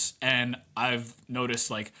shorts, and I've noticed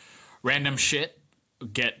like random shit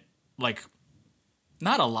get like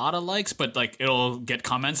not a lot of likes, but like it'll get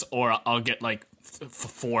comments, or I'll get like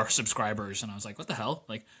 4 subscribers, and I was like, what the hell?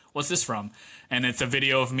 Like, what's this from? And it's a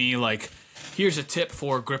video of me like, here's a tip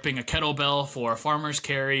for gripping a kettlebell for a farmer's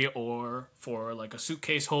carry or for like a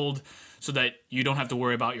suitcase hold, so that you don't have to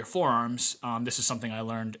worry about your forearms. This is something I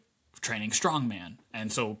learned training strongman,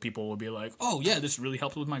 and so people will be like, oh yeah, this really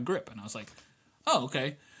helps with my grip, and I was like, oh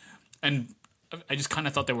okay, and I just kind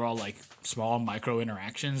of thought they were all like small micro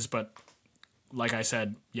interactions, but like I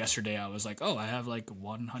said yesterday, I was like, oh, I have like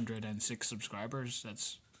 106 subscribers.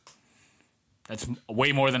 That's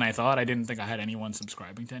way more than I thought. I didn't think I had anyone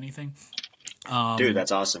subscribing to anything. Dude,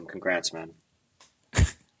 that's awesome. Congrats, man.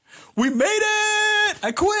 We made it!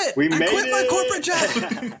 I quit! We made I quit it! my corporate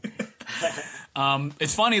job!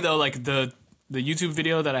 It's funny, though, like, the YouTube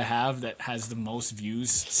video that I have that has the most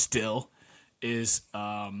views still is,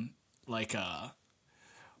 like, a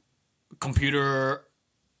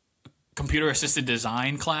computer-assisted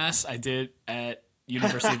design class I did at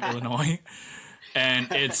University of Illinois. And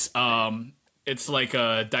it's like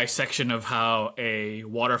a dissection of how a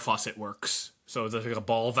water faucet works. So there's like a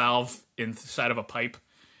ball valve inside of a pipe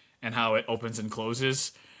and how it opens and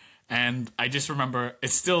closes. And I just remember,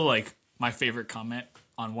 it's still like my favorite comment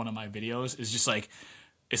on one of my videos is just like,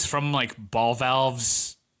 it's from like ball valve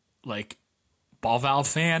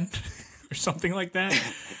fan or something like that.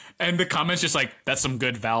 And the comment's just like, that's some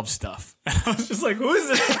good valve stuff. And I was just like, who is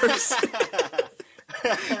this person?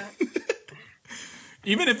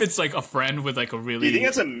 Even if it's like a friend with like a really... Do you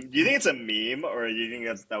think it's a meme, or do you think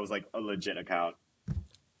that was like a legit account?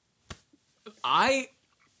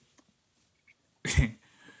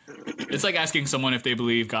 It's like asking someone if they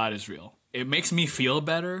believe God is real. It makes me feel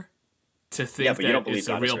better to think that it's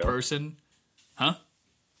a real person. Huh?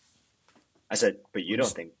 I said, but you don't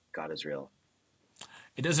think God is real.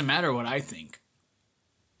 It doesn't matter what I think.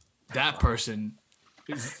 That person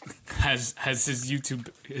has a YouTube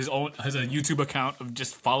account of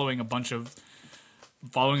just following a bunch of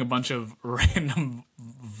random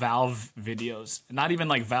Valve videos. Not even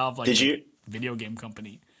like Valve, like video game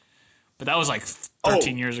company. But that was like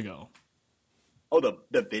 13 years ago. Oh, the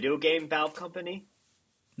video game Valve company?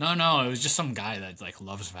 No, it was just some guy that like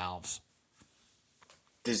loves valves.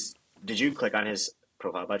 Did you click on his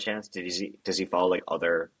profile by chance? Does he follow like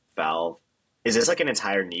other Valve? Is this like an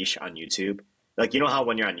entire niche on YouTube? Like, you know how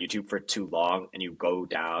when you're on YouTube for too long and you go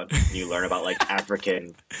down and you learn about like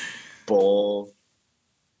African bull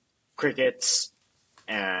crickets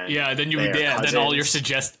and then all your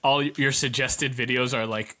suggested videos are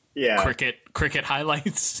like cricket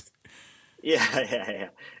highlights. Yeah.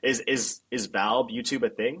 Is Valve YouTube a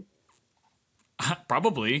thing?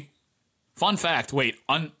 Probably. Fun fact. Wait,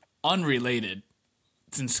 unrelated.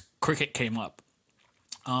 Since cricket came up,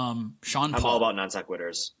 Sean Paul. I'm all about non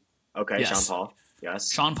sequiturs. Okay, yes. Sean Paul.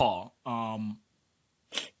 Yes. Sean Paul.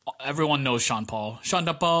 Everyone knows Sean Paul. Sean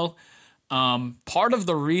Paul. Part of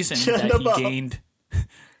the reason that he gained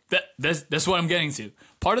that's what I'm getting to.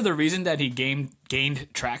 Part of the reason that he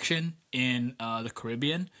gained traction in the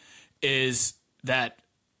Caribbean is that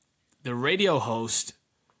the radio host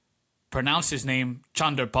pronounced his name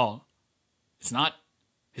Chandra Paul. It's not.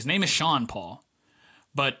 His name is Sean Paul.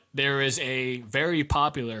 But there is a very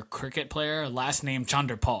popular cricket player, last name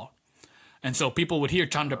Chandra Paul. And so people would hear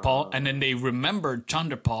Chandra Paul, and then they remembered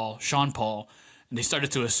Chandra Paul, Sean Paul, and they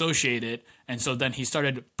started to associate it. And so then he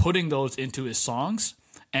started putting those into his songs.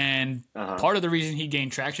 And part of the reason he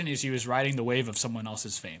gained traction is he was riding the wave of someone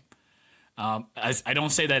else's fame. I don't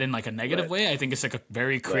say that in like a negative way. I think it's like a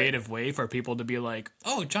very creative way for people to be like,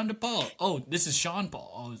 oh, Chandra Paul. Oh, this is Sean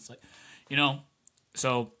Paul. Oh, it's like,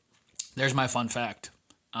 so there's my fun fact.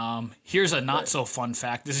 Here's a not so fun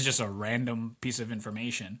fact. This is just a random piece of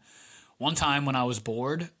information. One time when I was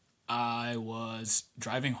bored, I was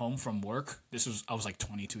driving home from work. I was like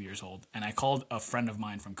 22 years old, and I called a friend of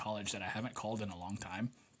mine from college that I haven't called in a long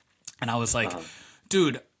time. And I was like,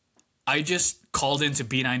 dude, I just called into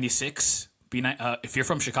B96. If you're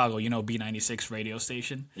from Chicago, you know B96 radio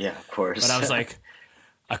station. Yeah, of course. But I was like,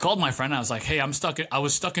 I called my friend. I was like, hey, I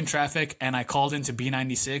was stuck in traffic, and I called into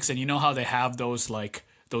B96. And you know how they have those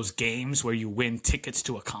games where you win tickets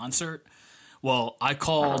to a concert? Well, I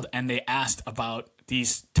called and they asked about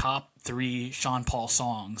these top 3 Sean Paul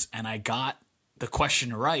songs, and I got the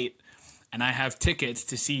question right, and I have tickets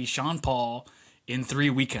to see Sean Paul in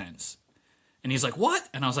 3 weekends. And he's like, what?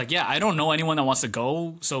 And I was like, yeah, I don't know anyone that wants to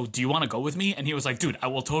go, so do you want to go with me? And he was like, dude, I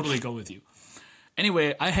will totally go with you.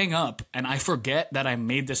 Anyway, I hang up, and I forget that I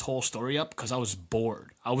made this whole story up because I was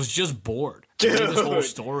bored. I was just bored. Dude, I made this whole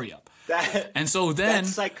story up. And so then...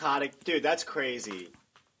 That's psychotic. Dude, that's crazy.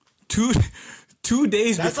 Two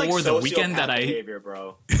days that's before like the weekend that behavior,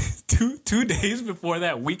 bro. two days before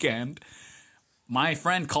that weekend, my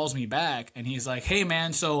friend calls me back and he's like, hey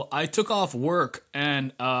man, so I took off work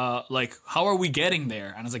and like how are we getting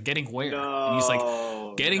there? And I was like, getting where? And he's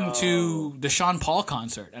like, getting to the Sean Paul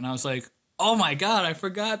concert. And I was like, oh my god, I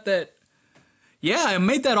forgot that. Yeah, I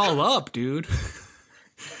made that all up, dude.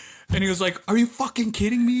 And he was like, are you fucking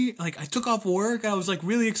kidding me? Like, I took off work. I was, like,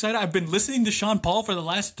 really excited. I've been listening to Sean Paul for the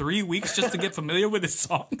last 3 weeks just to get familiar with his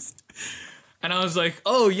songs. And I was like,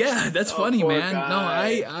 oh, yeah, that's funny, man.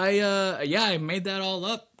 Guy. No, I made that all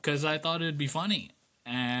up because I thought it'd be funny.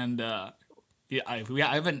 And yeah, I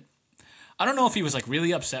haven't. I don't know if he was like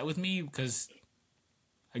really upset with me because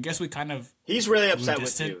I guess we kind of He's really grew upset with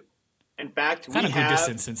distant. you. In fact, Kind of grew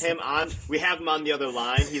distant since him on. We have him on the other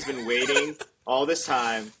line. He's been waiting all this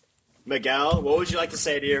time. Miguel, what would you like to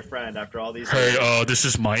say to your friend after all these Hey, years? this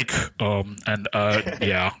is Mike.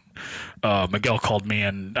 Yeah, Miguel called me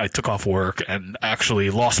and I took off work and actually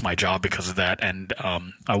lost my job because of that. And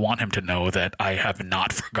I want him to know that I have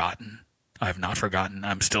not forgotten. I have not forgotten.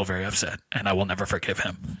 I'm still very upset, and I will never forgive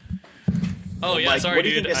him. Oh yeah, Mike, sorry, what do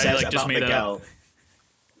you dude. think this I says like just about made Miguel? up.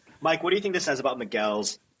 Mike, what do you think this says about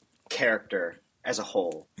Miguel's character as a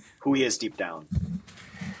whole? Who he is deep down?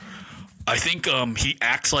 I think he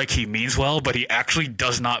acts like he means well, but he actually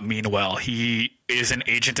does not mean well. He is an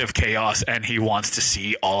agent of chaos, and he wants to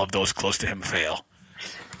see all of those close to him fail.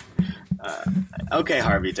 Okay,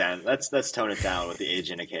 Harvey Dent. Let's tone it down with the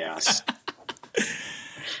agent of chaos.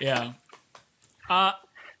 Yeah.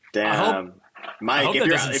 Damn, I Mike, hope if that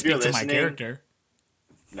you're doesn't if you're speak to my listening, character.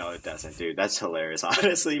 no, it doesn't, dude. That's hilarious.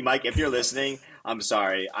 Honestly, Mike, if you're listening, I'm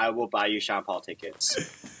sorry. I will buy you Sean Paul tickets.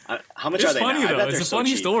 How much It's are they funny, now? I though. bet It's they're a so funny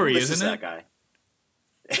cheap. story, Who listens isn't to it? that guy?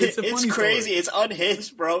 It's a funny crazy. story. It's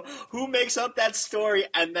unhinged, bro. Who makes up that story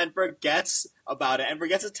and then forgets about it and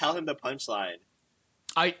forgets to tell him the punchline?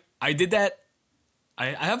 I did that. I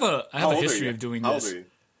have a How old are history you? of doing How this. old are you?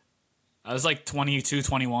 I was like 22,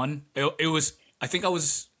 21. It was. I think I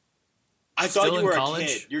was. I Still thought you in were college?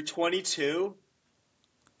 a kid. You're 22.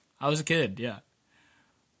 I was a kid. Yeah.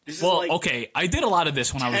 This is Well, like okay. I did a lot of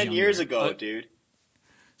this when I was 10 younger. years ago, dude.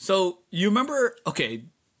 So you remember? Okay.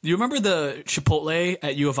 You remember the Chipotle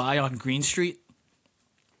at U of I on Green Street?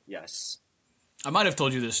 Yes. I might have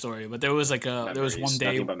told you this story, but there was like there was one Memories. day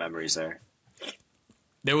Nothing but memories there.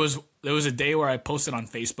 there was a day where I posted on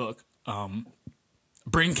Facebook,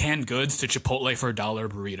 bring canned goods to Chipotle for $1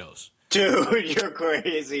 burritos. Dude, you're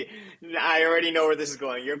crazy. I already know where this is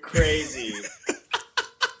going. You're crazy.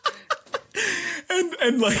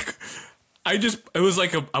 And like it was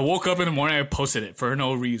like I woke up in the morning, I posted it for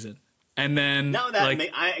no reason, and then Now that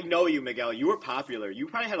like I know you, Miguel, you were popular. You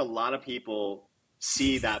probably had a lot of people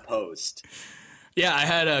see that post. yeah, I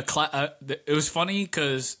had it was funny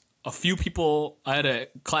because a few people, I had a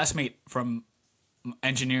classmate from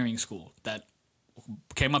engineering school that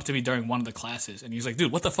came up to me during one of the classes, and he was like,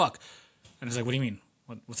 "Dude, what the fuck?" And I was like, "What do you mean?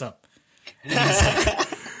 What's up?" And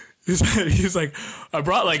he's like, "I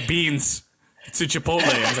brought like beans to Chipotle."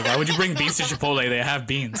 I was like, "Why would you bring beans to Chipotle? They have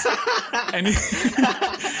beans." And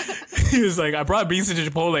he was like, "I brought beans to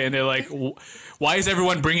Chipotle," and they're like, "Why is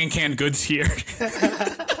everyone bringing canned goods here?"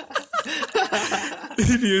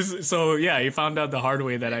 So yeah, he found out the hard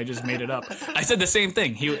way that I just made it up. I said the same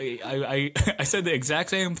thing. I said the exact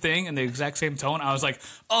same thing in the exact same tone. I was like,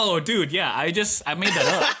 "Oh, dude, yeah, I made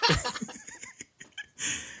that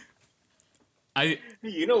up."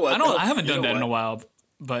 You know what? I haven't done that in a while,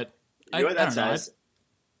 but You know what that I don't know. says?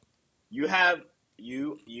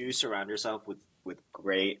 You surround yourself with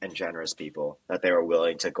great and generous people that they are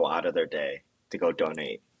willing to go out of their day to go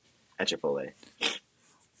donate at Chipotle.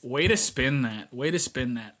 Way to spin that. Way to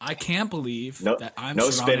spin that. I can't believe No, that I'm no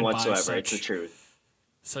surrounded spin whatsoever. by It's the truth.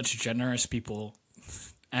 such generous people,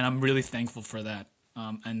 and I'm really thankful for that.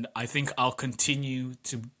 And I think I'll continue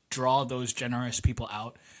to draw those generous people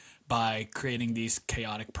out by creating these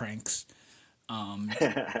chaotic pranks.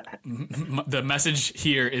 The message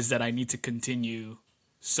here is that I need to continue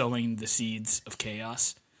sowing the seeds of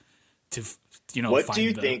chaos to, What find do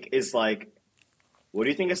you think is like? What do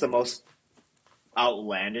you think is the most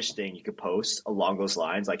outlandish thing you could post along those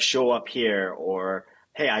lines? Like, show up here, or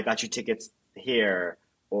hey, I got you tickets here,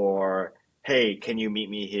 or hey, can you meet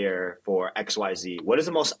me here for XYZ? What is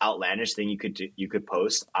the most outlandish thing you could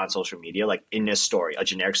post on social media, like in this story, a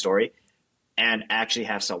generic story, and actually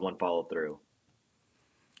have someone follow through?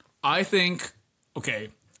 I think, okay,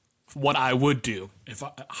 what I would do if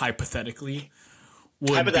hypothetically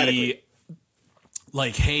would be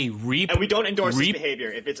like, hey, And we don't endorse this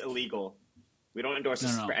behavior if it's illegal. We don't endorse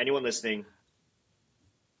this for anyone listening.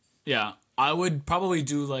 Yeah, I would probably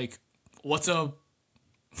do like, what's a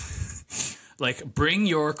like, bring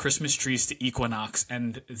your Christmas trees to Equinox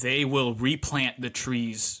and they will replant the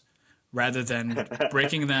trees rather than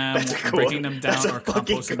breaking them down or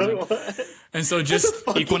composting them. And so just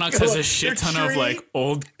Equinox has a shit ton of like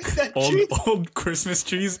old Christmas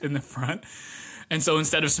trees in the front. And so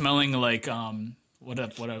instead of smelling like what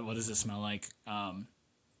does it smell like?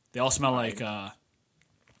 They all smell like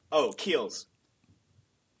Keels.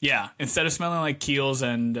 Yeah, instead of smelling like Kiehl's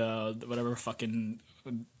and whatever fucking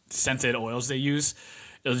scented oils they use,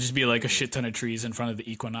 It'll just be like a shit ton of trees in front of the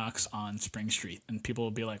Equinox on Spring Street, and people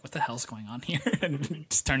will be like, "What the hell's going on here?" and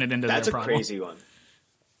just turn it into That's their a problem. crazy one.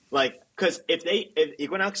 Like, because if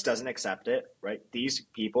Equinox doesn't accept it, right? These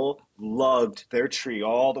people lugged their tree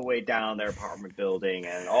all the way down their apartment building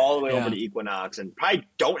and all the way over Yeah. to Equinox, and probably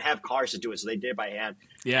don't have cars to do it, so they did it by hand.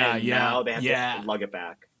 Yeah, And yeah, now they have yeah, to lug it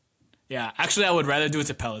back. yeah. Actually, I would rather do it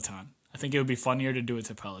to Peloton. I think it would be funnier to do it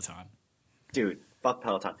to Peloton. Dude, fuck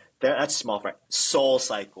Peloton. That's small fry. Soul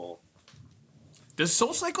Cycle. Does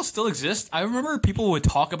Soul Cycle still exist? I remember people would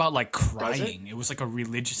talk about like Does it? crying. It was like a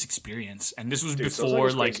religious experience, and this was Dude, Soul before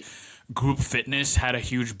Cycle's like crazy. group fitness had a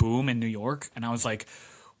huge boom in New York, and I was like,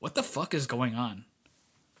 "What the fuck is going on?"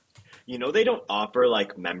 You know they don't offer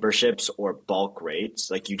like memberships or bulk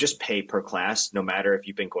rates. Like you just pay per class, no matter if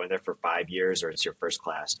you've been going there for 5 years or it's your first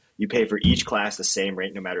class. You pay for each class the same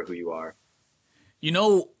rate, no matter who you are. You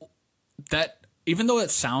know that even though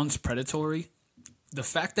it sounds predatory, the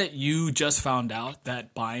fact that you just found out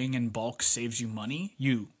that buying in bulk saves you money,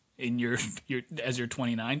 you in your as you're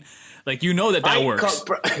 29, like you know that works.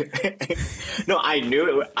 No, I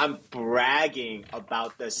knew it. I'm bragging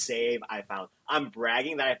about the same I found. I'm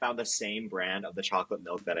bragging that I found the same brand of the chocolate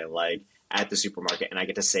milk that I like at the supermarket, and I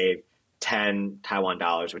get to save 10 Taiwan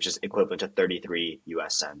dollars, which is equivalent to 33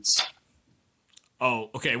 US cents. Oh,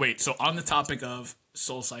 okay, wait. So on the topic of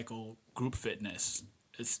Soul Cycle group fitness,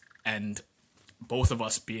 and both of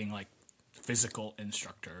us being like physical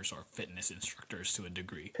instructors or fitness instructors to a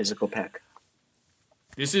degree, Physical peck.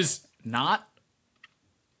 this is not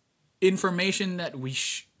information that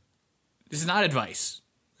this is not advice.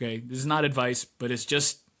 Okay, this is not advice, but I'm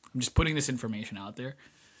just putting this information out there.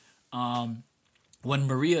 When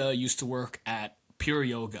Maria used to work at Pure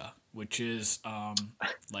Yoga, which is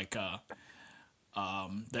like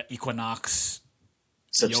the Equinox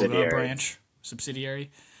yoga Subsidiary. branch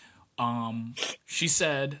subsidiary, she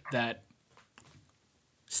said that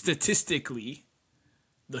statistically,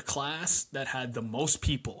 the class that had the most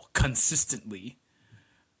people consistently,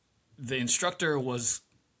 the instructor was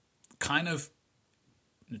kind of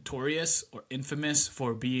notorious or infamous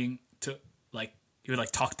for being to like he would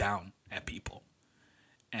like talk down at people,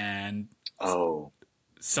 and Oh,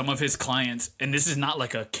 some of his clients, and this is not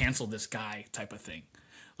like a cancel this guy type of thing,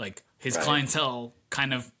 like his Right. clientele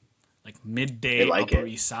kind of like midday They like Upper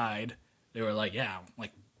it. East Side, they were like, yeah,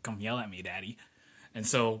 like come yell at me, daddy. And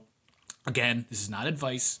so again, this is not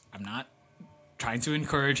advice. I'm not trying to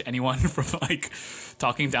encourage anyone from like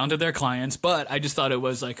talking down to their clients, but I just thought it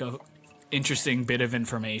was like a interesting bit of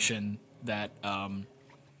information that I'm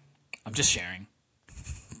just sharing.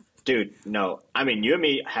 dude, no. I mean, you and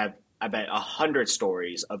me have, I bet, 100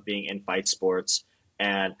 stories of being in fight sports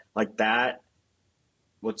and like that.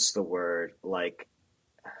 What's the word? Like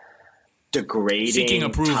Seeking degrading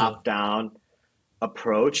approval. top down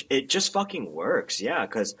approach. It just fucking works. Yeah.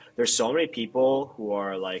 Cause there's so many people who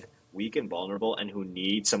are like weak and vulnerable and who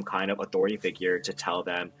need some kind of authority figure to tell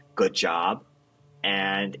them good job.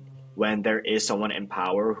 And when there is someone in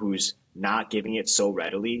power who's not giving it so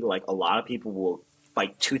readily, like a lot of people will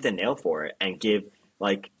fight tooth and nail for it and give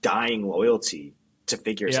like dying loyalty to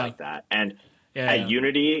figures Yeah. like that. And Yeah, at yeah.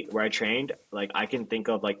 Unity, where I trained, like I can think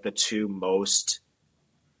of like the two most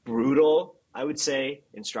brutal, I would say,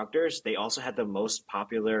 instructors. They also had the most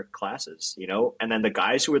popular classes, you know? And then the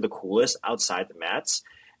guys who were the coolest outside the mats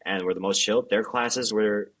and were the most chilled, their classes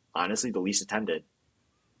were honestly the least attended.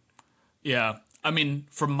 Yeah, I mean,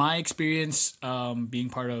 from my experience, being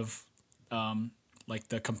part of like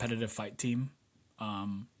the competitive fight team,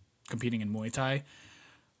 competing in Muay Thai,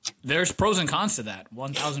 there's pros and cons to that.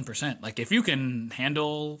 1,000%. Like if you can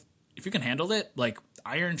handle it, like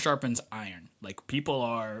iron sharpens iron. Like people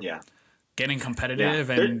are Yeah. getting Yeah. competitive,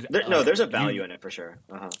 and No, like, there's a value in it for sure.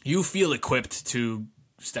 Uh-huh. you feel equipped to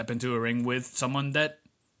step into a ring with someone that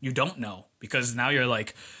you don't know, because now you're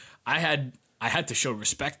like, I had to show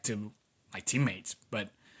respect to my teammates, but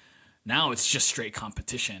now it's just straight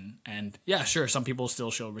competition. And yeah, sure, some people still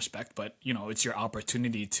show respect, but you know, it's your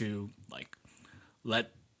opportunity to like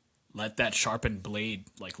let that sharpened blade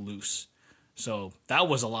like loose. So that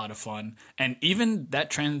was a lot of fun, and even that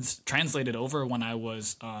translated over when I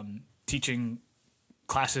was teaching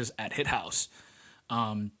classes at Hit House.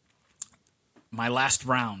 My last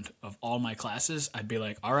round of all my classes, I'd be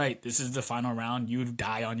like, all right, this is the final round. You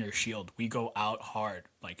die on your shield. We go out hard.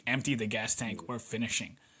 Like, empty the gas tank. We're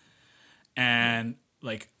finishing. And,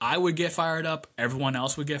 like, I would get fired up. Everyone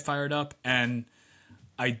else would get fired up. And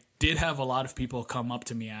I did have a lot of people come up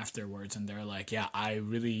to me afterwards, and they're like, yeah, I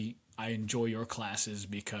enjoy your classes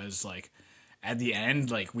because, like, at the end,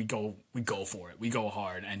 like, we go for it. We go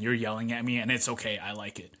hard. And you're yelling at me, and it's okay. I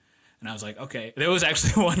like it. And I was like, okay. There was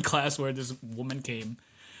actually one class where this woman came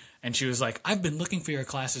and she was like, I've been looking for your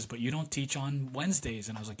classes, but you don't teach on Wednesdays.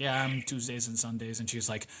 And I was like, yeah, I'm Tuesdays and Sundays. And she was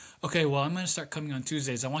like, okay, well, I'm going to start coming on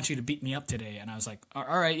Tuesdays. I want you to beat me up today. And I was like, all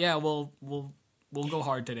right, yeah, we'll go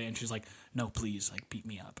hard today. And she's like, no, please, like, beat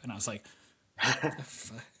me up. And I was like,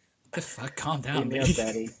 the fuck? Calm down, Beat me up,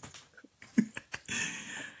 Daddy.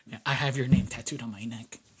 Yeah, I have your name tattooed on my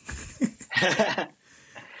neck.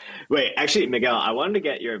 Wait, actually, Miguel, I wanted to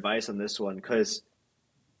get your advice on this one because,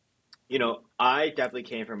 I definitely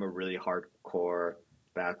came from a really hardcore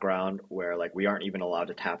background where like we aren't even allowed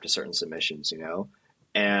to tap to certain submissions.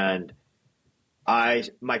 And my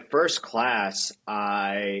first class,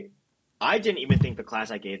 I didn't even think the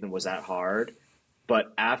class I gave them was that hard,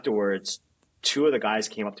 but afterwards, two of the guys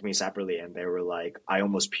came up to me separately and they were like, I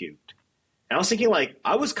almost puked. And I was thinking like,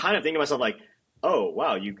 I was kind of thinking to myself like, oh,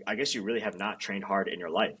 wow, I guess you really have not trained hard in your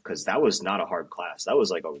life because that was not a hard class. That was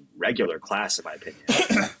like a regular class, in my opinion.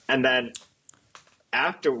 And then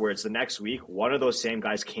afterwards, the next week, one of those same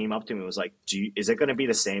guys came up to me and was like, is it going to be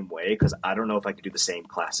the same way? Because I don't know if I could do the same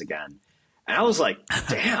class again. And I was like,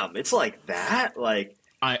 damn, it's like that?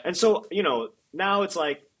 And so, now it's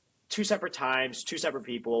like two separate times, two separate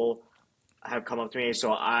people have come up to me.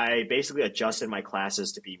 So I basically adjusted my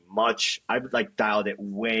classes to be I've like dialed it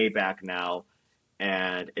way back now.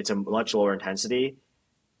 And it's a much lower intensity.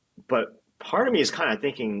 But part of me is kind of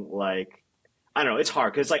thinking like, I don't know, it's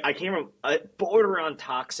hard because like I came from a borderline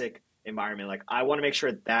toxic environment. Like I want to make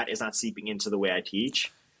sure that is not seeping into the way I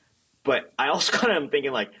teach. But I also kind of am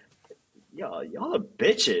thinking like, y'all are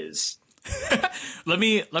bitches. let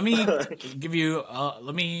me give you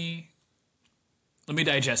let me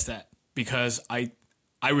digest that because I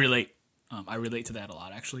relate. I relate to that a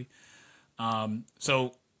lot actually.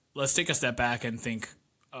 So let's take a step back and think,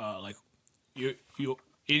 like you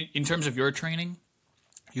in terms of your training,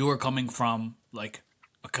 you were coming from like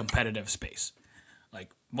a competitive space.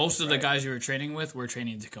 Like most of the guys you were training with were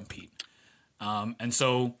training to compete, and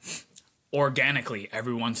so organically,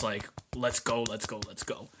 everyone's like, let's go.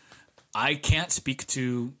 I can't speak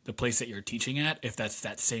to the place that you're teaching at if that's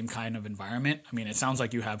that same kind of environment. I mean, it sounds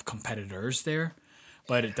like you have competitors there,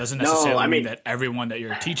 but it doesn't necessarily mean that everyone that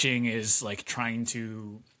you're teaching is like trying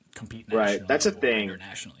to compete nationally. Right, that's a thing.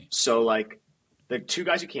 Internationally. So like the two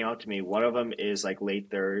guys who came out to me, one of them is like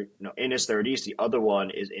in his 30s. The other one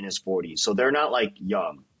is in his 40s. So they're not like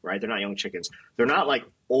young, right? They're not young chickens. They're not like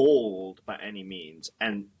old by any means.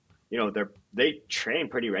 And they train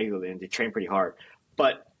pretty regularly and they train pretty hard.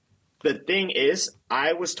 But the thing is,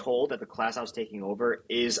 I was told that the class I was taking over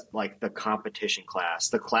is like the competition class,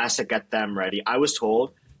 the class to get them ready. I was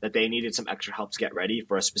told that they needed some extra help to get ready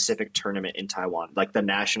for a specific tournament in Taiwan, like the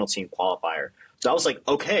national team qualifier. So I was like,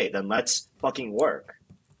 okay, then let's fucking work.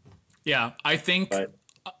 Yeah, I think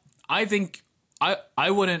I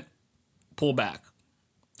wouldn't pull back.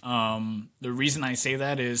 The reason I say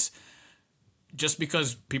that is just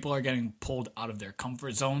because people are getting pulled out of their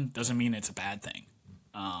comfort zone doesn't mean it's a bad thing.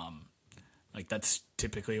 Like that's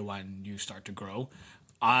typically when you start to grow.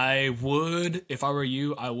 If I were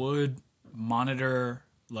you, I would monitor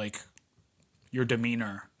like your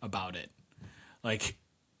demeanor about it. Like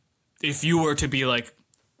if you were to be like,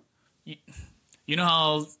 you know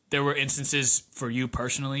how there were instances for you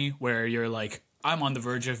personally where you're like, I'm on the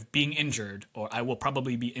verge of being injured or I will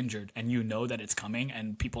probably be injured and you know that it's coming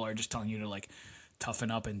and people are just telling you to like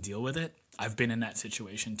toughen up and deal with it. I've been in that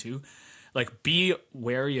situation too. Like be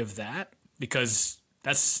wary of that because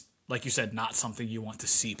that's, like you said, not something you want to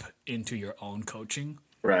seep into your own coaching.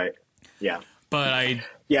 Right. Yeah. But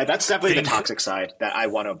that's definitely the toxic side that I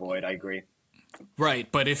want to avoid. I agree.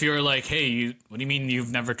 Right. But if you're like, hey, what do you mean you've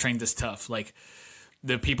never trained this tough? Like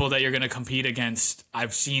the people that you're going to compete against,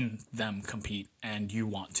 I've seen them compete and you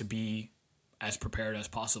want to be as prepared as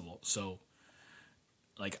possible. So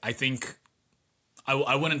like, I think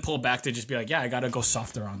I wouldn't pull back to just be like, yeah, I got to go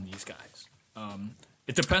softer on these guys.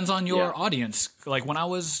 It depends on your audience. Like when I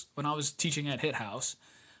was teaching at Hit House,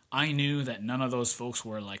 I knew that none of those folks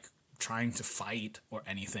were like trying to fight or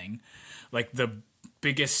anything. Like the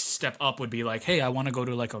biggest step up would be like, hey, I want to go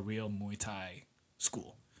to like a real Muay Thai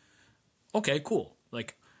school. Okay, cool.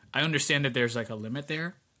 Like I understand that there's like a limit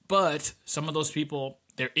there, but some of those people,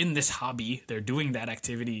 they're in this hobby, they're doing that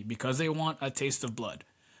activity because they want a taste of blood.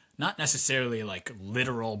 Not necessarily like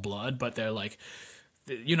literal blood, but they're like,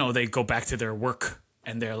 they go back to their work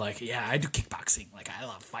and they're like, yeah, I do kickboxing. Like I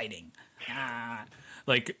love fighting.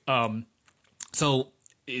 So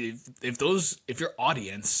if your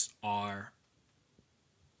audience are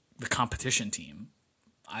the competition team,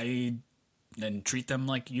 I then treat them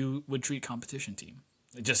like you would treat competition team.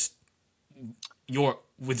 Just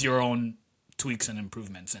with your own tweaks and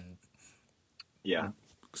improvements and Yeah.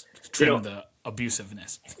 trim the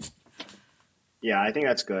abusiveness. Yeah, I think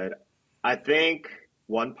that's good. I think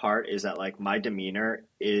one part is that like my demeanor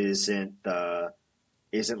isn't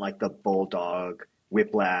like the bulldog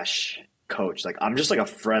whiplash coach. Like I'm just like a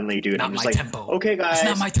friendly dude. Not I'm just my like, tempo. okay, It's not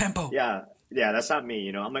guys. my tempo. Yeah, yeah, that's not me.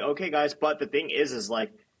 I'm like, okay, guys. But the thing is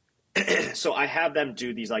like, so I have them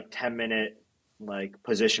do these like 10-minute like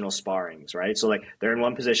positional sparrings, right? So like they're in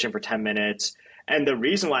one position for 10 minutes. And the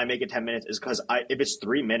reason why I make it 10 minutes is because if it's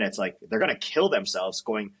 3 minutes, like they're gonna kill themselves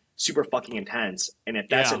going super fucking intense. And if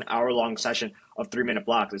that's Yeah. an hour-long session of 3-minute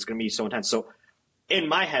blocks, it's gonna be so intense. So in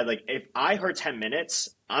my head, like if I heard 10 minutes,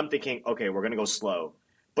 I'm thinking, okay, we're gonna go slow.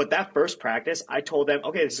 But that first practice, I told them,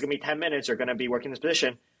 okay, this is gonna be 10 minutes. You're gonna be working this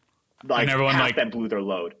position. Like And everyone, half like- them blew their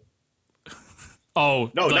load. Oh,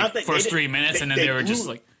 No, like not the first 3 minutes, and then they were blew, just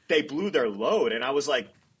like, they blew their load, and I was like,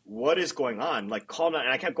 "What is going on?" Like, calm down.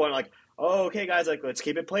 And I kept going, like, "Oh, okay, guys, like, let's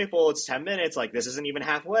keep it playful. It's 10 minutes. Like, this isn't even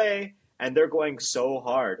halfway." And they're going so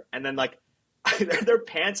hard, and then like, they're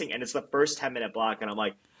panting, and it's the first 10-minute block, and I'm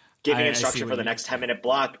like, giving I see instruction what for the you- next 10-minute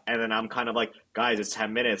block, and then I'm kind of like, "Guys, it's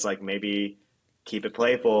 10 minutes. Like, maybe keep it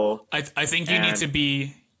playful." I think you need And- to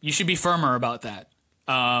be. You should be firmer about that.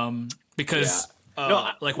 Because No,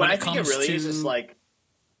 like what when I it think comes it really to is like,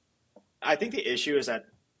 I think the issue is that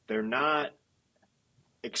they're not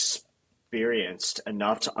experienced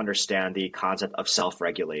enough to understand the concept of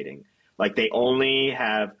self-regulating. Like they only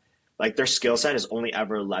have, like their skill set has only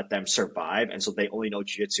ever let them survive, and so they only know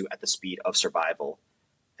jiu-jitsu at the speed of survival,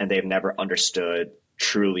 and they've never understood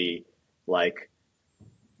truly like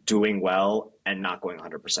doing well and not going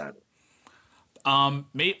 100%.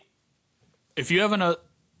 if you have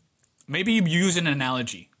maybe you use an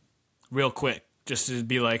analogy real quick just to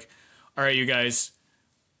be like, all right, you guys,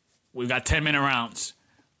 we've got 10-minute rounds.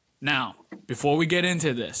 Now, before we get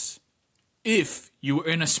into this, if you were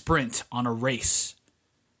in a sprint on a race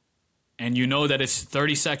and you know that it's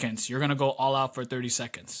 30 seconds, you're going to go all out for 30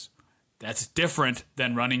 seconds. That's different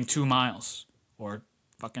than running 2 miles or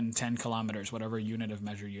fucking 10 kilometers, whatever unit of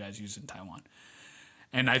measure you guys use in Taiwan.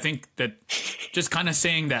 And I think that just kind of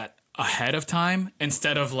saying that ahead of time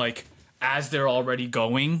instead of like as they're already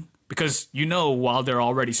going, because you know while they're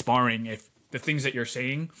already sparring, if the things that you're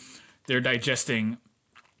saying, they're digesting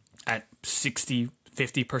at 60,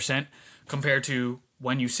 50% compared to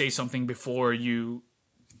when you say something before you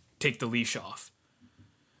take the leash off.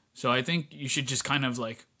 So I think you should just kind of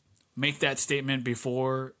like make that statement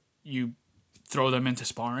before you throw them into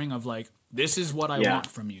sparring of like, this is what I want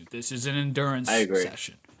from you. This is an endurance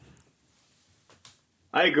session.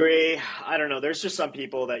 I agree. I don't know. There's just some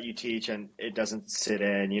people that you teach and it doesn't sit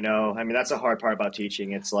in, I mean, that's the hard part about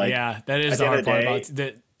teaching. It's like, yeah, that is at the the end hard of the part day, about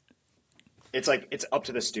that. it's like, it's up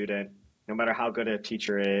to the student, no matter how good a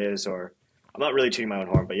teacher is, or I'm not really tooting my own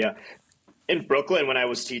horn, but yeah. In Brooklyn, when I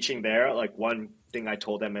was teaching there, like one thing I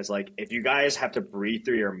told them is like, if you guys have to breathe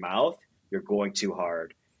through your mouth, you're going too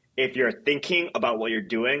hard. If you're thinking about what you're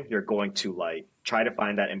doing, you're going too light. Try to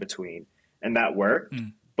find that in between. And that worked.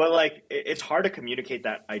 But like, it's hard to communicate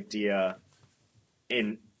that idea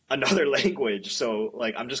in another language. So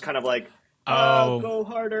like, I'm just kind of like, go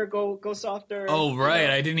harder, go softer. Oh, right.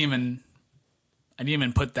 I didn't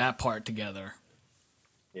even put that part together.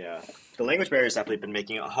 Yeah. The language barrier has definitely been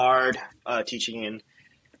making it hard teaching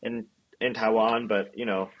in Taiwan. But,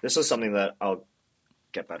 this is something that I'll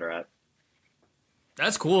get better at.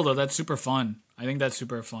 That's cool, though. That's super fun. I think that's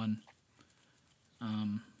super fun.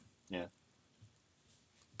 Yeah.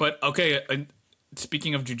 But, okay,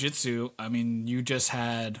 speaking of jiu-jitsu, I mean, you just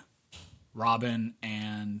had Robin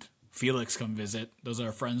and Felix come visit. Those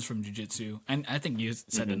are friends from jiu-jitsu. And I think you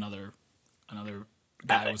said another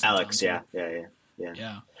guy was in Alex, town, yeah.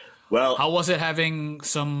 Yeah. Well, How was it having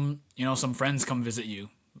some friends come visit you?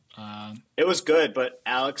 it was good, but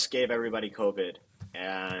Alex gave everybody COVID,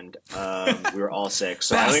 and we were all sick.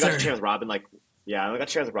 So I only got to Bastard. train with Robin I only got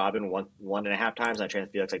to train with Robin one and a half times. I trained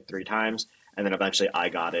with Felix like 3 times, and then eventually I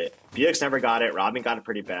got it. Felix never got it. Robin got it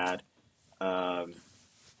pretty bad. Yeah,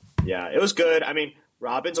 it was good. I mean,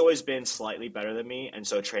 Robin's always been slightly better than me, and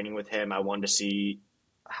so training with him, I wanted to see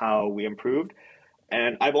how we improved.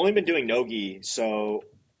 And I've only been doing no-gi, so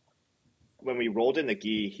when we rolled in the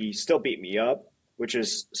gi, he still beat me up, which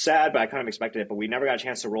is sad, but I kind of expected it. But we never got a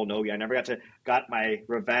chance to roll no-gi. I never got my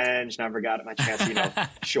revenge, never got my chance to,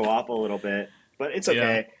 show off a little bit. But it's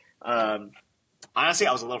okay. Honestly,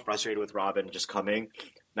 I was a little frustrated with Robin just coming.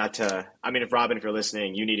 If Robin, if you're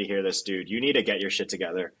listening, you need to hear this, dude. You need to get your shit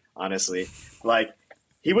together, honestly. Like,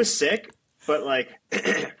 he was sick, but like,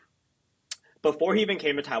 before he even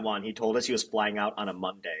came to Taiwan, he told us he was flying out on a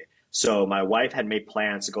Monday. So my wife had made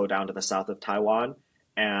plans to go down to the south of Taiwan,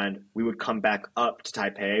 and we would come back up to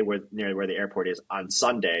Taipei, where near where the airport is, on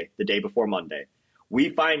Sunday, the day before Monday. We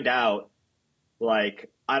find out like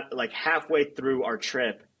halfway through our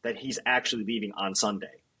trip that he's actually leaving on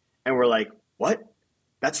Sunday, and we're like, "What?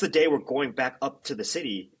 That's the day we're going back up to the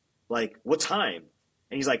city. Like, what time?"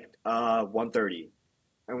 And he's like, 1:30.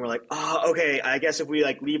 And we're like, "Oh, okay. I guess if we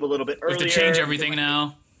like leave a little bit We earlier." have to change everything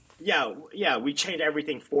now. Yeah, yeah, we changed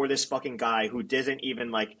everything for this fucking guy who didn't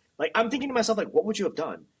even like I'm thinking to myself like what would you have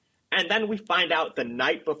done? And then we find out the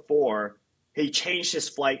night before he changed his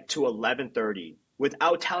flight to 11:30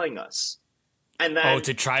 without telling us. And then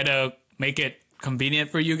To try to make it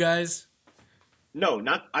convenient for you guys? no,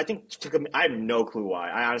 not I think I have no clue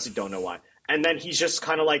why. I honestly don't know why. And then he's just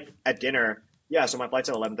kind of like at dinner, yeah, so my flight's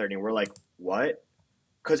at 11:30 and we're like, "What?"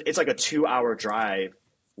 Cuz it's like a 2-hour drive.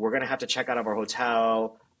 We're going to have to check out of our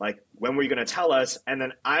hotel. Like, when were you going to tell us? And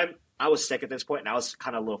then I was sick at this point, and I was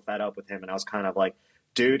kind of a little fed up with him, and I was kind of like,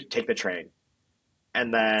 dude, take the train.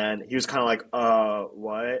 And then he was kind of like,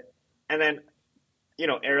 what? And then,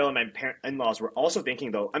 Ariel and my in-laws were also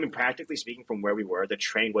thinking, though, I mean, practically speaking, from where we were, the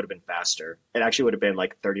train would have been faster. It actually would have been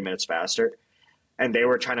like 30 minutes faster. And they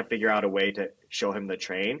were trying to figure out a way to show him the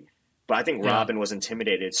train. But I think Robin was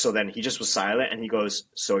intimidated. So then he just was silent, and he goes,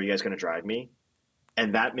 "So are you guys going to drive me?"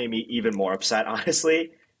 And that made me even more upset,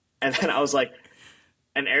 honestly. And then I was like,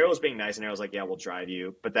 and Ariel was being nice, and Ariel was like, "Yeah, we'll drive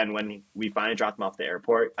you." But then when we finally dropped him off at the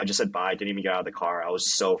airport, I just said bye, didn't even get out of the car. I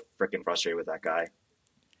was so freaking frustrated with that guy.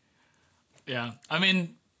 Yeah. I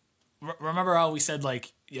mean, remember how we said,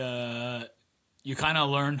 like, you kind of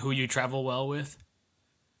learn who you travel well with?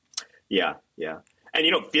 Yeah, yeah. And,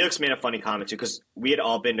 Felix made a funny comment, too, because we had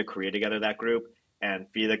all been to Korea together, that group. And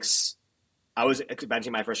Felix, I was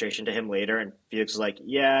venting my frustration to him later, and Felix was like,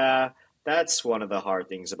 "Yeah, that's one of the hard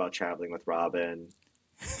things about traveling with Robin."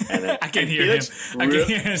 And then, I can hear Felix him. I can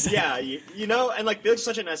hear him. Yeah, and like Felix is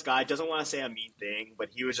such a nice guy, doesn't want to say a mean thing, but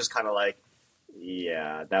he was just kind of like,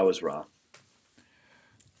 "Yeah, that was rough."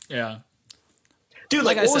 Yeah. Dude,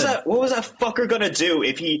 like what was that fucker gonna do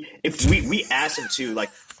if we asked him to like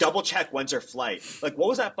double check when's our flight? Like, what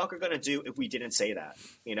was that fucker gonna do if we didn't say that?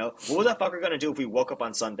 What was that fucker gonna do if we woke up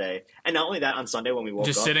on Sunday? And not only that, on Sunday when we woke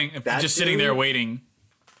up, sitting there waiting.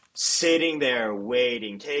 Sitting there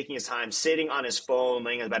waiting, taking his time, sitting on his phone,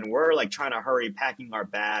 laying in bed, and we're like trying to hurry, packing our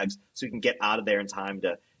bags so we can get out of there in time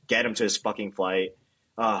to get him to his fucking flight.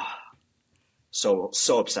 So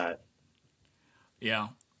upset. Yeah.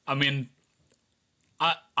 I mean,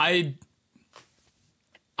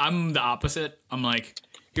 I'm the opposite. I'm like,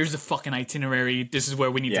 here's the fucking itinerary. This is where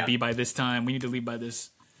we need to be by this time. We need to leave by this.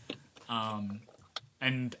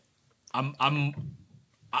 And I'm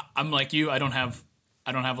like you. I don't have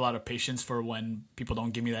a lot of patience for when people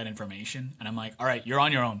don't give me that information. And I'm like, all right, you're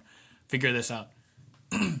on your own. Figure this out.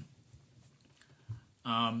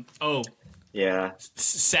 Yeah.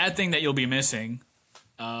 Sad thing that you'll be missing.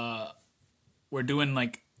 We're doing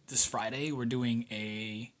like this Friday. We're doing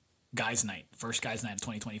a guys' night, first guys' night of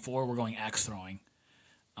 2024. We're going axe throwing.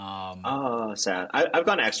 Sad. I've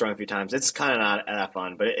gone axe throwing a few times. It's kind of not that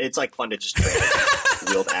fun, but it's like fun to just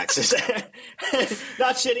wield axes.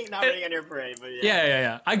 Not shitting, not running on your parade, but yeah.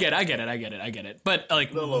 Yeah. I get it. But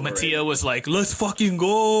like Mattia was like, "Let's fucking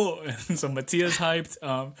go!" And so Mattia's hyped.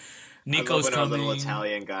 Nico's I love when coming. a little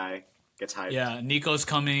Italian guy gets hyped. Yeah, Nico's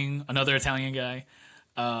coming. Another Italian guy.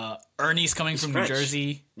 Ernie's coming from French. New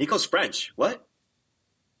Jersey. Nico's French. What?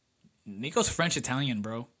 Nico's French Italian,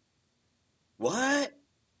 bro. What?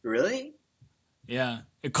 Really? Yeah,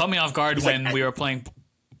 it caught me off guard when we were playing.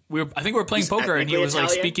 I think we were playing poker, and he was like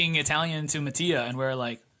speaking Italian to Mattia, and we are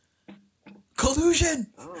like, collusion.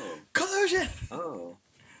 Oh.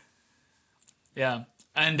 Yeah,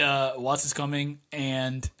 and Watts is coming,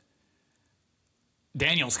 and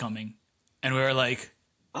Daniel's coming, and we were like,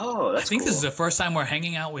 oh, that's I think cool. this is the first time we're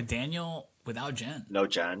hanging out with Daniel without Jen. No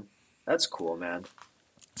Jen. That's cool, man.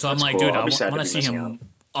 So That's I'm like, cool. dude, I I'll be sad want to to be see missing him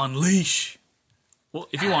out. unleash. Well,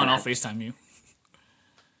 if you want, I'll FaceTime you.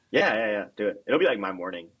 Yeah. Do it. It'll be like my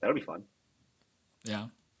morning. That'll be fun. Yeah.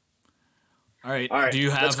 All right. All right. Do you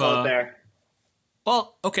have let's call it there.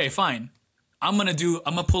 Well, okay, fine. I'm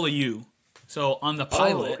gonna pull a U. So on the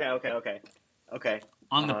pilot. Okay.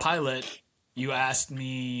 On the pilot, you asked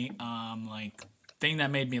me like thing that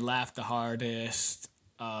made me laugh the hardest,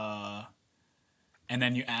 and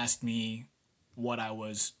then you asked me what I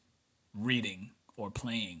was reading or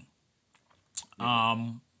playing. So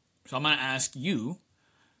I'm gonna ask you,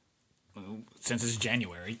 since it's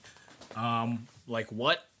January, like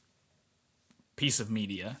what piece of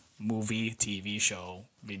media, movie, TV show,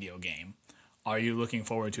 video game, are you looking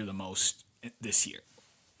forward to the most this year?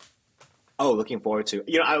 Oh, looking forward to.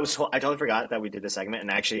 I totally forgot that we did this segment, and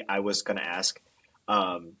actually, I was gonna ask,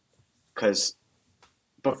 because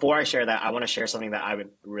before I share that, I want to share something that I'm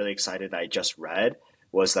really excited that I just read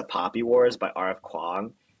was the Poppy Wars by R.F.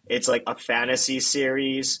 Kuang. It's like a fantasy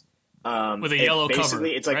series. With a yellow cover,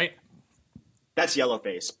 it's like right? that's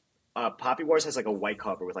Yellowface. Poppy Wars has like a white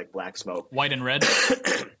cover with like black smoke. White and red.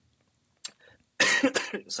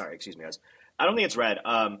 Sorry, excuse me, guys. I don't think it's red.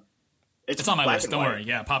 It's on my black list. and Don't white. worry.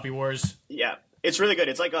 Yeah, Poppy Wars. Yeah, it's really good.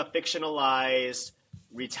 It's like a fictionalized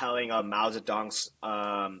retelling of Mao Zedong's,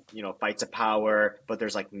 fights of power, but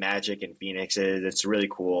there's like magic and phoenixes. It's really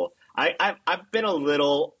cool. I've been a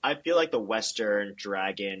little. I feel like the Western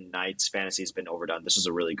Dragon Knights fantasy has been overdone. This is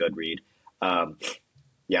a really good read.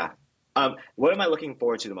 Yeah. What am I looking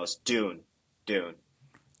forward to the most? Dune. Dune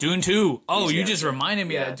 2. Oh, Easy you answer. just reminded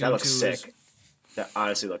me that Dune 2 looks sick. is. That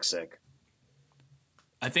honestly looks sick.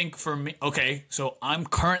 I think for me, okay, so I'm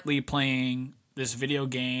currently playing this video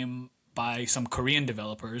game by some Korean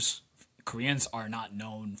developers. Koreans are not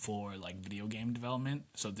known for like video game development,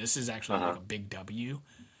 so this is actually like a big W.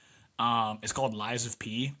 It's called Lies of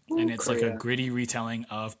P, and it's Korea. like a gritty retelling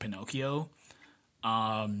of Pinocchio.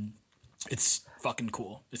 It's fucking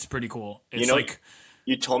cool. It's pretty cool. It's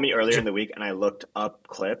You told me earlier in the week, and I looked up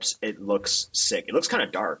clips. It looks sick. It looks kind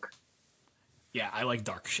of dark. yeah, I like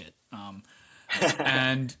dark shit.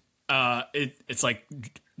 And it's like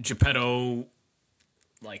Geppetto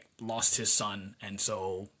like lost his son, and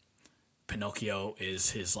so Pinocchio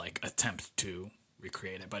is his like attempt to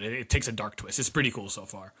recreate it, but it takes a dark twist. It's pretty cool so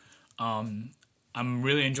far. I'm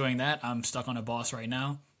really enjoying that. I'm stuck on a boss right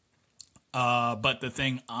now. But the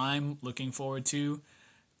thing I'm looking forward to,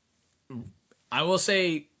 I will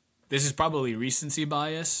say this is probably recency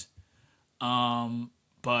bias,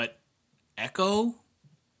 but Echo,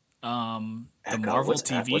 the Marvel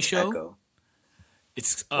TV show. Echo?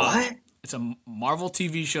 It's What? It's a Marvel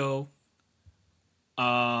TV show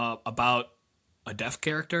about a deaf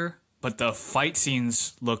character, but the fight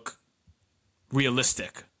scenes look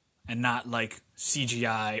realistic and not like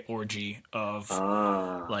CGI orgy of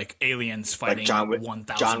like aliens fighting like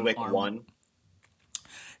 1,000 John Wick armed. 1.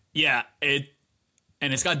 Yeah,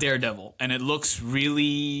 it's got Daredevil, and it looks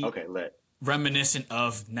really Okay, lit. reminiscent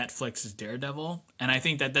of Netflix's Daredevil, and I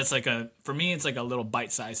think that's like for me it's like a little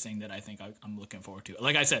bite-sized thing that I think I'm looking forward to.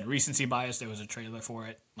 Like I said, recency bias. There was a trailer for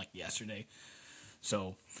it like yesterday,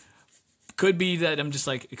 so could be that I'm just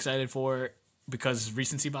like excited for it because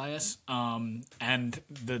recency bias. And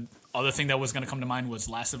the other thing that was going to come to mind was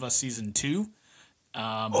Last of Us season 2. But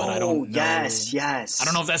I don't know. Yes. I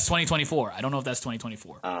don't know if that's 2024. I don't know if that's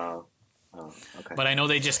 2024. Oh, okay. But I know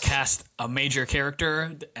they just cast a major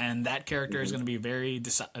character, and that character is going to be very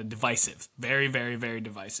divisive. Very, very, very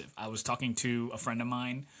divisive. I was talking to a friend of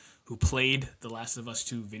mine who played the Last of Us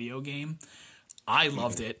 2 video game. I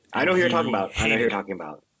loved it. I know who you're talking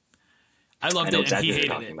about. I loved it, and he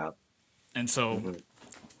hated it. And so,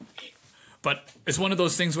 but it's one of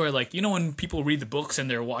those things where, like, when people read the books and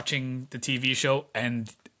they're watching the TV show, and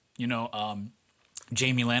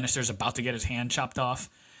Jamie Lannister's about to get his hand chopped off,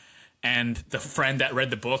 and the friend that read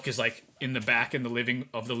the book is like in the back in the living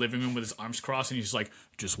room with his arms crossed, and he's like,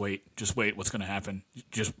 "Just wait, what's gonna happen?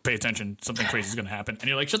 Just pay attention. Something crazy is gonna happen." And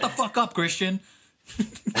you're like, "Shut the fuck up, Christian." Of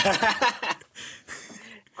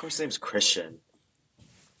course, his name's Christian.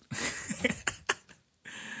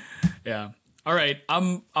 Yeah. All right.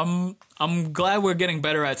 I'm glad we're getting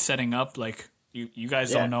better at setting up. Like you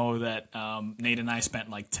guys don't know that Nate and I spent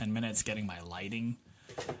like 10 minutes getting my lighting,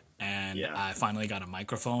 and I finally got a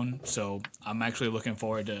microphone. So I'm actually looking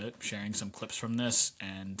forward to sharing some clips from this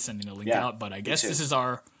and sending the link out. But I guess this is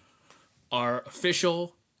our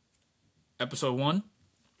official episode 1.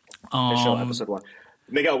 Official episode 1.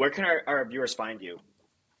 Miguel, where can our viewers find you?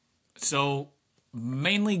 So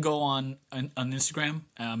mainly go on Instagram,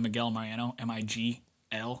 Miguel Mariano,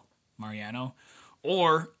 Migl Mariano,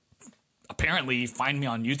 or apparently find me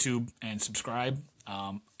on YouTube and subscribe.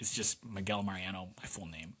 It's just Miguel Mariano, my full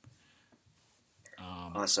name.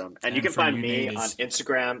 Awesome. And you can find me on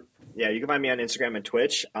Instagram. Yeah, you can find me on Instagram and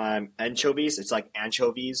Twitch. Anchovies. It's like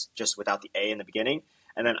anchovies, just without the A in the beginning.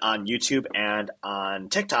 And then on YouTube and on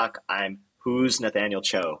TikTok, I'm Who's Nathaniel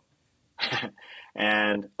Cho.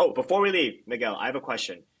 And, before we leave, Miguel, I have a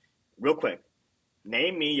question. Real quick.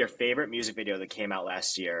 Name me your favorite music video that came out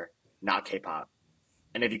last year, not K-pop.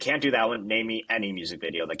 And if you can't do that one, name me any music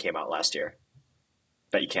video that came out last year.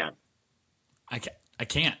 Bet you can. I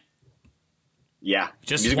can't. Yeah.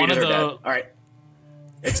 Just music one videos of are the... dead. All right.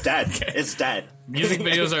 It's dead. Okay. It's dead. Music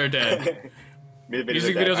videos are dead.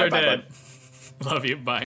 Music videos are dead. Love you. Bye.